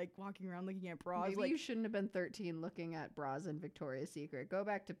 13-year-old like walking around looking at bras, Maybe like you shouldn't have been 13 looking at bras in Victoria's Secret. Go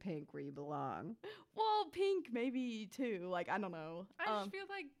back to Pink where you belong. well, pink maybe too. Like I don't know. I just feel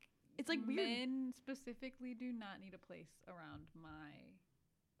like it's like weird. men specifically do not need a place around my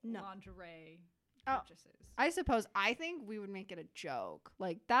lingerie purchases. I suppose I think we would make it a joke.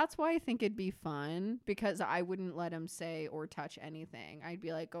 Like, that's why I think it'd be fun, because I wouldn't let him say or touch anything. I'd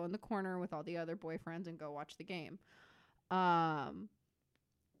be like, go in the corner with all the other boyfriends and go watch the game.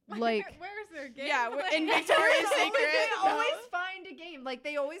 Like, where's their game? Yeah, Like, in Victoria's Secret. They always find a game. Like,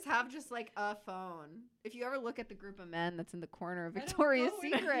 they always have just like a phone. If you ever look at the group of men that's in the corner of I don't Victoria's go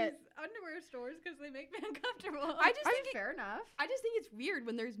into Secret, these underwear stores because they make me uncomfortable. I just think fair enough. I just think it's weird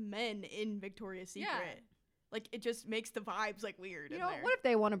when there's men in Victoria's Secret. Yeah. Like it just makes the vibes like weird. You in know, there. what if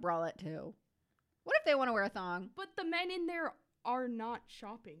they want a bralette too? What if they want to wear a thong? But the men in there are not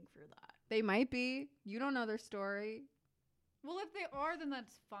shopping for that. They might be. You don't know their story. Well, if they are, then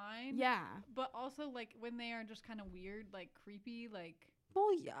that's fine. Yeah. But also, like, when they are just kind of weird, like, creepy, like,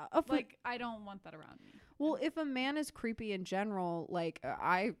 Well, yeah. I don't want that around me. Well, if a man is creepy in general, like,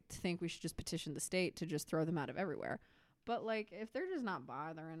 I think we should just petition the state to just throw them out of everywhere. But, like, if they're just not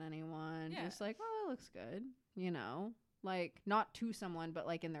bothering anyone, Yeah. just like, oh, that looks good, you know? Like, not to someone, but,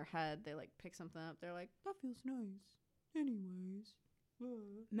 like, in their head, they, like, pick something up. They're like, that feels nice. Anyways.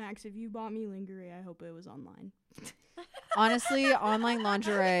 Max, if you bought me lingerie, I hope it was online. Honestly, online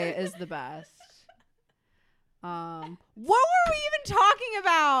lingerie is the best. What were we even talking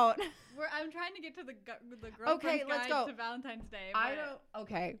about? I'm trying to get to the girlfriend's Okay, let's guide go. to Valentine's Day. I but- don't.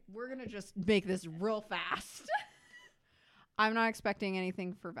 Okay, we're gonna just make this real fast. I'm not expecting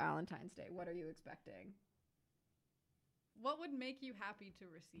anything for Valentine's Day. What are you expecting? What would make you happy to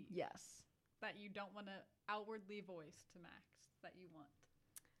receive? Yes. That you don't want to outwardly voice to Max that you want.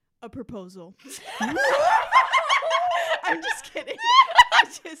 A proposal. I'm just kidding. I'm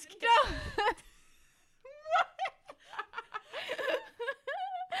just kidding.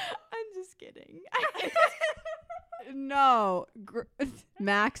 I'm just kidding. No.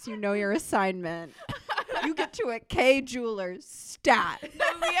 Max, you know your assignment. You get to it. K Jewelers. Stat. No,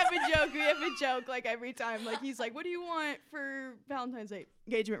 we have a joke. We have a joke like every time. Like he's like, "What do you want for Valentine's Day?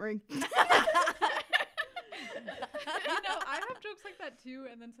 Engagement ring." I have jokes like that too,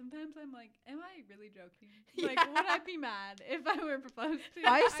 and then sometimes I'm like, am I really joking? Like, would I be mad if I were proposed to?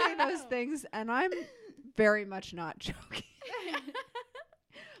 I say don't those know. things, and I'm very much not joking.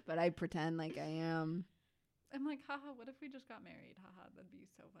 But I pretend like I am. I'm like, haha, what if we just got married? Haha, that'd be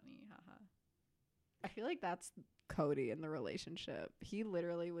so funny. Haha. I feel like that's Cody in the relationship. He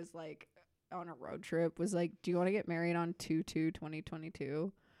literally was like on a road trip, was like, do you want to get married on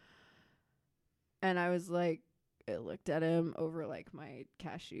 2/2/2022? And I was like, I looked at him over like my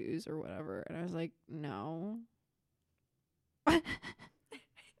cashews or whatever, and I was like, no.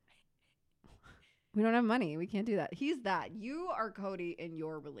 We don't have money. We can't do that. He's that. You are Cody in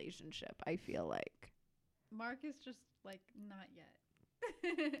your relationship, I feel like. Mark is just like, not yet.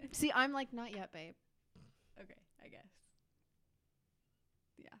 See, I'm like, not yet, babe. Okay, I guess.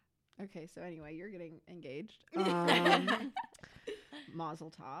 Yeah. Okay, so anyway, you're getting engaged.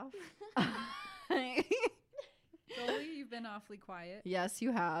 Mazel tov. Jolie, you've been awfully quiet. Yes,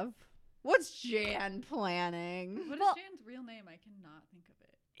 you have. What's Jan planning? What is Well- Jan's real name? I cannot think of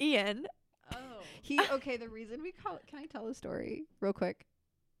it. Ian. Oh. Okay, the reason we call it, can I tell a story real quick?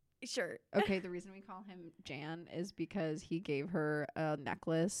 Sure. Okay, the reason we call him Jan is because he gave her a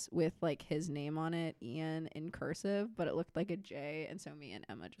necklace with like his name on it, Ian, in cursive, but it looked like a J, and so me and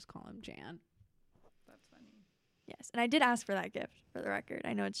Emma just call him Jan. That's funny. Yes, and I did ask for that gift for the record.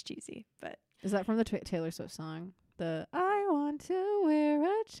 I know it's cheesy, but Is that from the Taylor Swift song? The I want to wear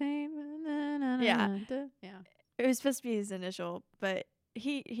a chain. Na, na, na, Yeah. na, da. Yeah. it was supposed to be his initial, but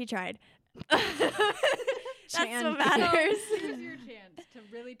he tried. That's Jan what did. matters. Here's your chance to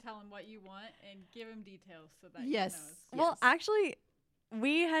really tell him what you want and give him details so that Yes. he knows. Well, Yes. actually,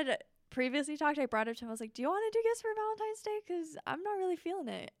 we had previously talked. I brought it to him. I was like, "Do you want to do gifts for Valentine's Day? Because I'm not really feeling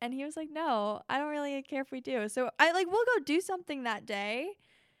it." And he was like, "No, I don't really care if we do." So we'll go do something that day.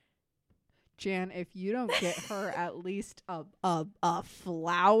 Jan, if you don't get her at least a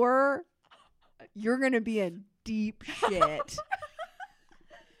flower, you're gonna be in deep shit.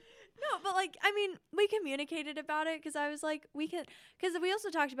 No, but like, I mean, we communicated about it because I was like, because we also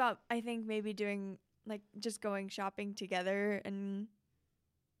talked about, I think maybe doing like just going shopping together and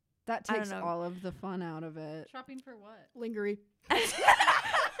That I don't takes know. all of the fun out of it. Shopping for what? Lingerie.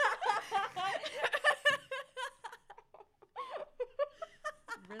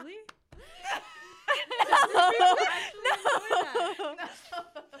 Really? no, that.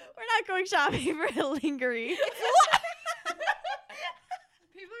 we're not going shopping for lingerie.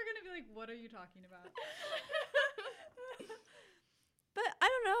 People are gonna be like, "What are you talking about?" But I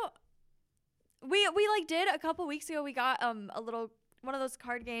don't know. We like did a couple weeks ago. We got a little one of those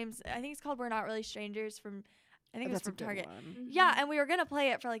card games. I think it's called We're Not Really Strangers from. I think it was That's a from good Target. one. Yeah, and we were gonna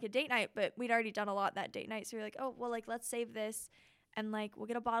play it for like a date night, but we'd already done a lot that date night. So we were like, oh well, like let's save this, and like we'll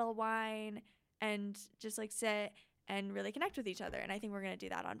get a bottle of wine and just like sit and really connect with each other. And I think we're gonna do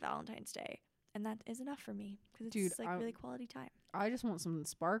that on Valentine's Day, and that is enough for me because it's Dude, like really quality time. I just want something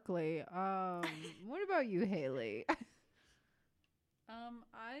sparkly. What about you, Haley?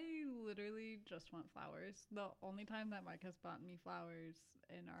 I literally just want flowers. The only time that Mark has bought me flowers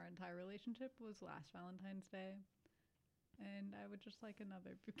in our entire relationship was last Valentine's Day. And I would just like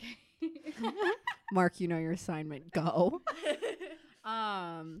another bouquet. Mark, you know your assignment. Go.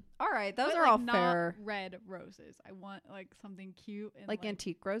 All right, those But, are like, all not fair. red roses. I want like something cute and Like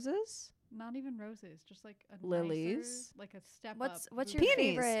antique roses, not even roses, just like a Lilies. nicer, like a step What's up. your bouquet.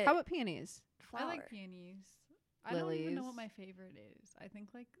 peonies. favorite How about peonies? I like Flower. peonies. I don't even know what Lilies. my favorite is. I think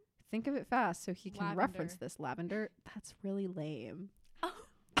like Think of it fast so he can reference Lavender. this. Lavender. That's really lame. Oh.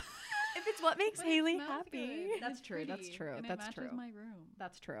 If it's what makes but it Haley smells happy. good, and That's it's true, that's pretty, true, and that's it matches true. my room.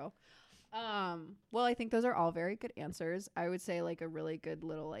 That's true. Well, I think those are all very good answers. I would say like a really good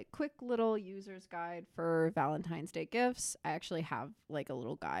little like quick little user's guide for Valentine's Day gifts. I actually have like a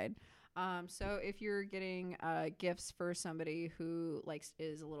little guide. So if you're getting gifts for somebody who likes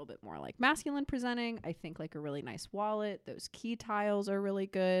is a little bit more like masculine presenting, I think like a really nice wallet. Those key tiles are really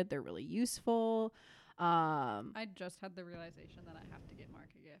good. They're really useful. I just had the realization that I have to get Mark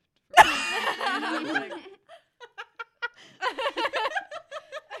a gift. For Valentine's Day.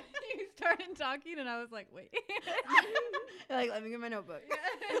 You started talking, and I was like, wait. Like, let me get my notebook.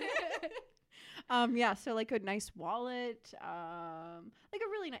 Yeah, so like a nice wallet, like a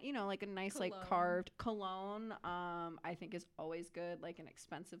really nice, like a nice like Cologne. carved cologne. I think is always good, like an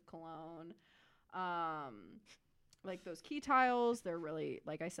expensive cologne. Like those key tiles, they're really,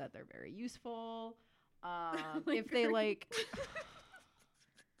 like I said, they're very useful. If they like,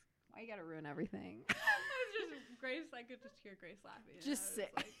 why you gotta ruin everything? It's just Grace. I could just hear Grace laughing. and Just I was say-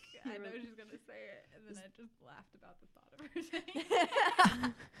 like, I you know were- she's gonna say it, and then I just laughed about the thought of her saying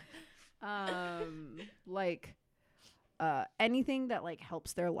it. Like anything that like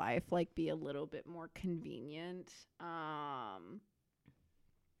helps their life like be a little bit more convenient.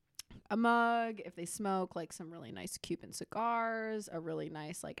 A mug if they smoke, like some really nice Cuban cigars, a really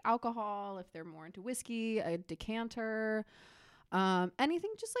nice like alcohol if they're more into whiskey, a decanter.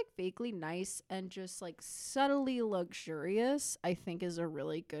 Anything just like vaguely nice and just like subtly luxurious, I think is a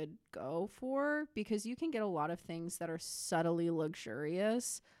really good go for, because you can get a lot of things that are subtly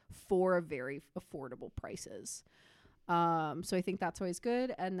luxurious for very affordable prices. So I think that's always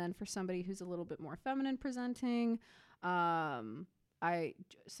good. And then for somebody who's a little bit more feminine presenting,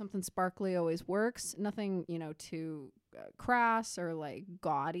 something sparkly always works. Nothing, too crass or like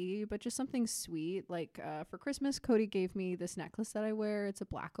gaudy, but just something sweet. Like for Christmas, Cody gave me this necklace that I wear. It's a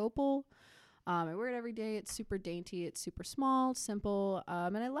black opal. I wear it every day. It's super dainty. It's super small, simple,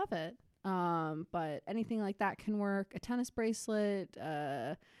 and I love it. But anything like that can work. A tennis bracelet,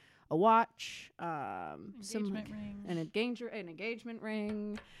 a watch, Engagement ring. an engagement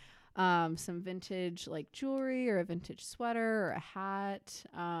ring. Some vintage like jewelry or a vintage sweater or a hat,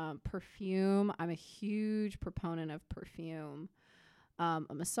 perfume. I'm a huge proponent of perfume. A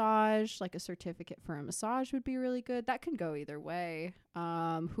massage, like a certificate for a massage would be really good. That can go either way.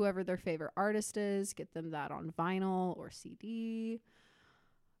 Whoever their favorite artist is, get them that on vinyl or CD.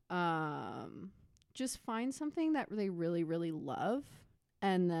 Just find something that they really, really love,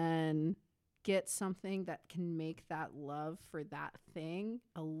 and then get something that can make that love for that thing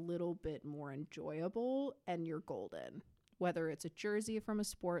a little bit more enjoyable, and you're golden. Whether it's a jersey from a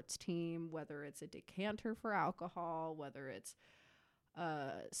sports team, whether it's a decanter for alcohol, whether it's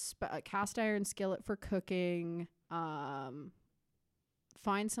a cast iron skillet for cooking,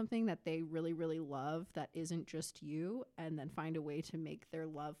 find something that they really, really love that isn't just you, and then find a way to make their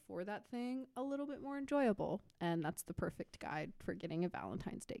love for that thing a little bit more enjoyable. And that's the perfect guide for getting a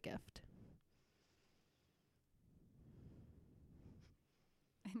Valentine's Day gift.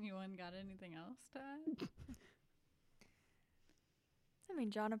 Anyone got anything else to add? I mean,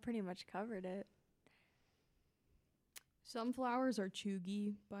 Jonna pretty much covered it. Some flowers are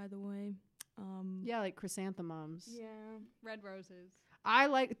chuggy, by the way. Yeah, like chrysanthemums. Yeah. Red roses. I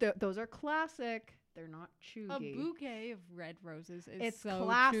like those are classic. They're not chuggy. A bouquet of red roses is It's so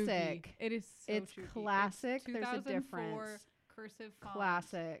classic. chuggy. It is so It's chuggy. classic. It's There's a 2004 difference. cursive font.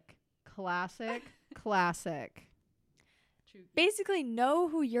 Classic. Classic. Chuggy. Basically, know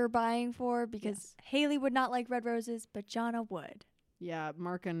who you're buying for, because Yes. Haley would not like red roses, but Jonna would. Yeah,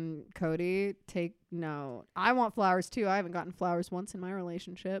 Mark and Cody, take note. I want flowers too. I haven't gotten flowers once in my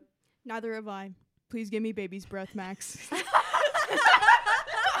relationship. Neither have I. Please give me baby's breath, Max.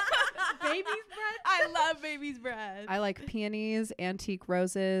 Baby's breath. I love baby's breath. I like peonies, antique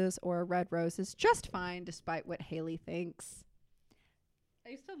roses, or red roses just fine, despite what Haley thinks.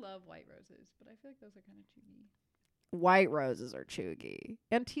 I used to love white roses, but I feel like those are kind of chuggy. White roses are chuggy.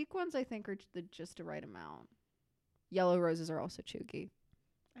 Antique ones, I think, are just the right amount. Yellow roses are also chuggy.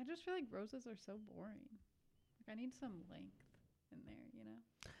 I just feel like roses are so boring. Like I need some length in there, you know?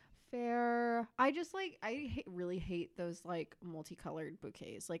 Fair. I just like really hate those like multicolored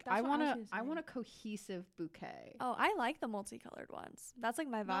bouquets. Like That's I what I want was a gonna I say. want a cohesive bouquet. Oh, I like the multicolored ones. That's like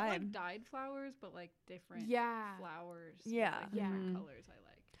my Not like vibe. dyed flowers, but like different Yeah. flowers. with, Yeah. like, different Mhm. colors I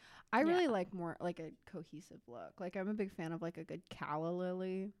like. I really Yeah. like more like a cohesive look. Like I'm a big fan of like a good calla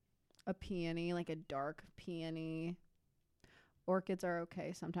lily, a peony, like a dark peony. Orchids are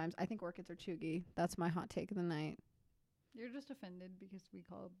okay sometimes. I think orchids are chuggy. That's my hot take of the night. You're just offended because we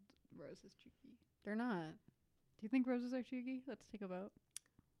called roses chuggy. They're not. Do you think roses are chuggy? Let's take a vote.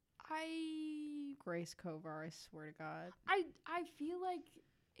 Grace Kovar, I swear to God. I feel like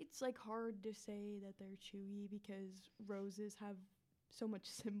it's like hard to say that they're chewy because roses have so much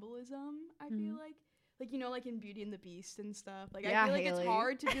symbolism. I feel like like in Beauty and the Beast and stuff. Like Yeah, I feel like Haley. it's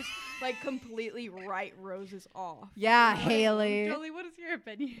hard to just like completely write roses off. Yeah, You know? Haley. Jolie, what is your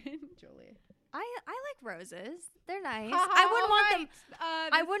opinion? Jolie. I like roses. They're nice. Ha ha, I wouldn't want alright.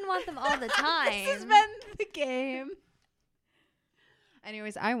 them. I wouldn't want them all the time. This has been the game.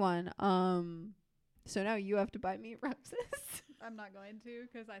 Anyways, I won. So now you have to buy me roses. I'm not going to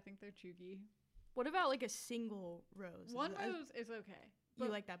because I think they're chuggy. What about like a single rose? One rose is okay. You but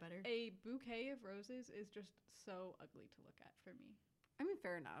like that better? a bouquet of roses is just so ugly to look at for me. I mean,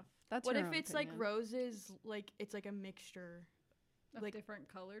 fair enough. That's What your if own it's like opinion. roses, like it's like a mixture? Of Like- different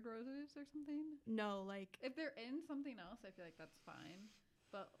colored roses or something. No, like If they're in something else, I feel like that's fine.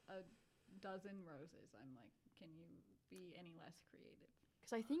 But a dozen roses, I'm like, can you be any less creative?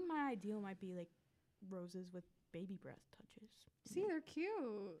 because I think my ideal might be like roses with baby breath touches. See, they're cute.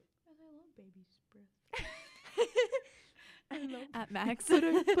 And I love baby's breath. At Max. but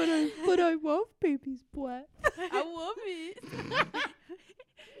I love baby's breath. I love it.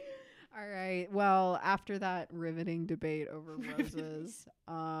 All right. Well, after that riveting debate over roses,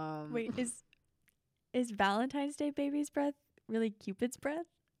 Wait, is Valentine's Day baby's breath really Cupid's breath?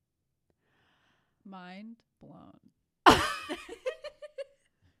 Mind blown.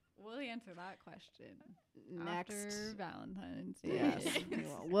 We'll answer that question next. after Valentine's Day. Yes,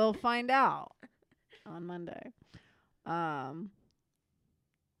 we'll find out on Monday.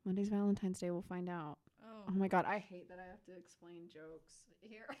 Monday's Valentine's Day. We'll find out. Oh, Oh my God, I hate that I have to explain jokes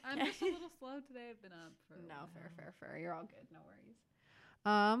here. I'm just a little slow today. I've been up for a No, while. fair. You're all good. No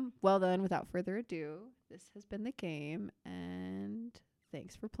worries. Well then, without further ado, this has been the game, and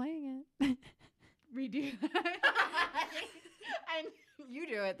thanks for playing it. Redo that. And you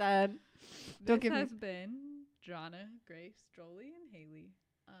do it then. Don't This give me- has been Jonna, Grace, Jolie, and Haley.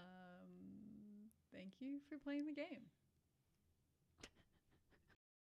 Thank you for playing the game.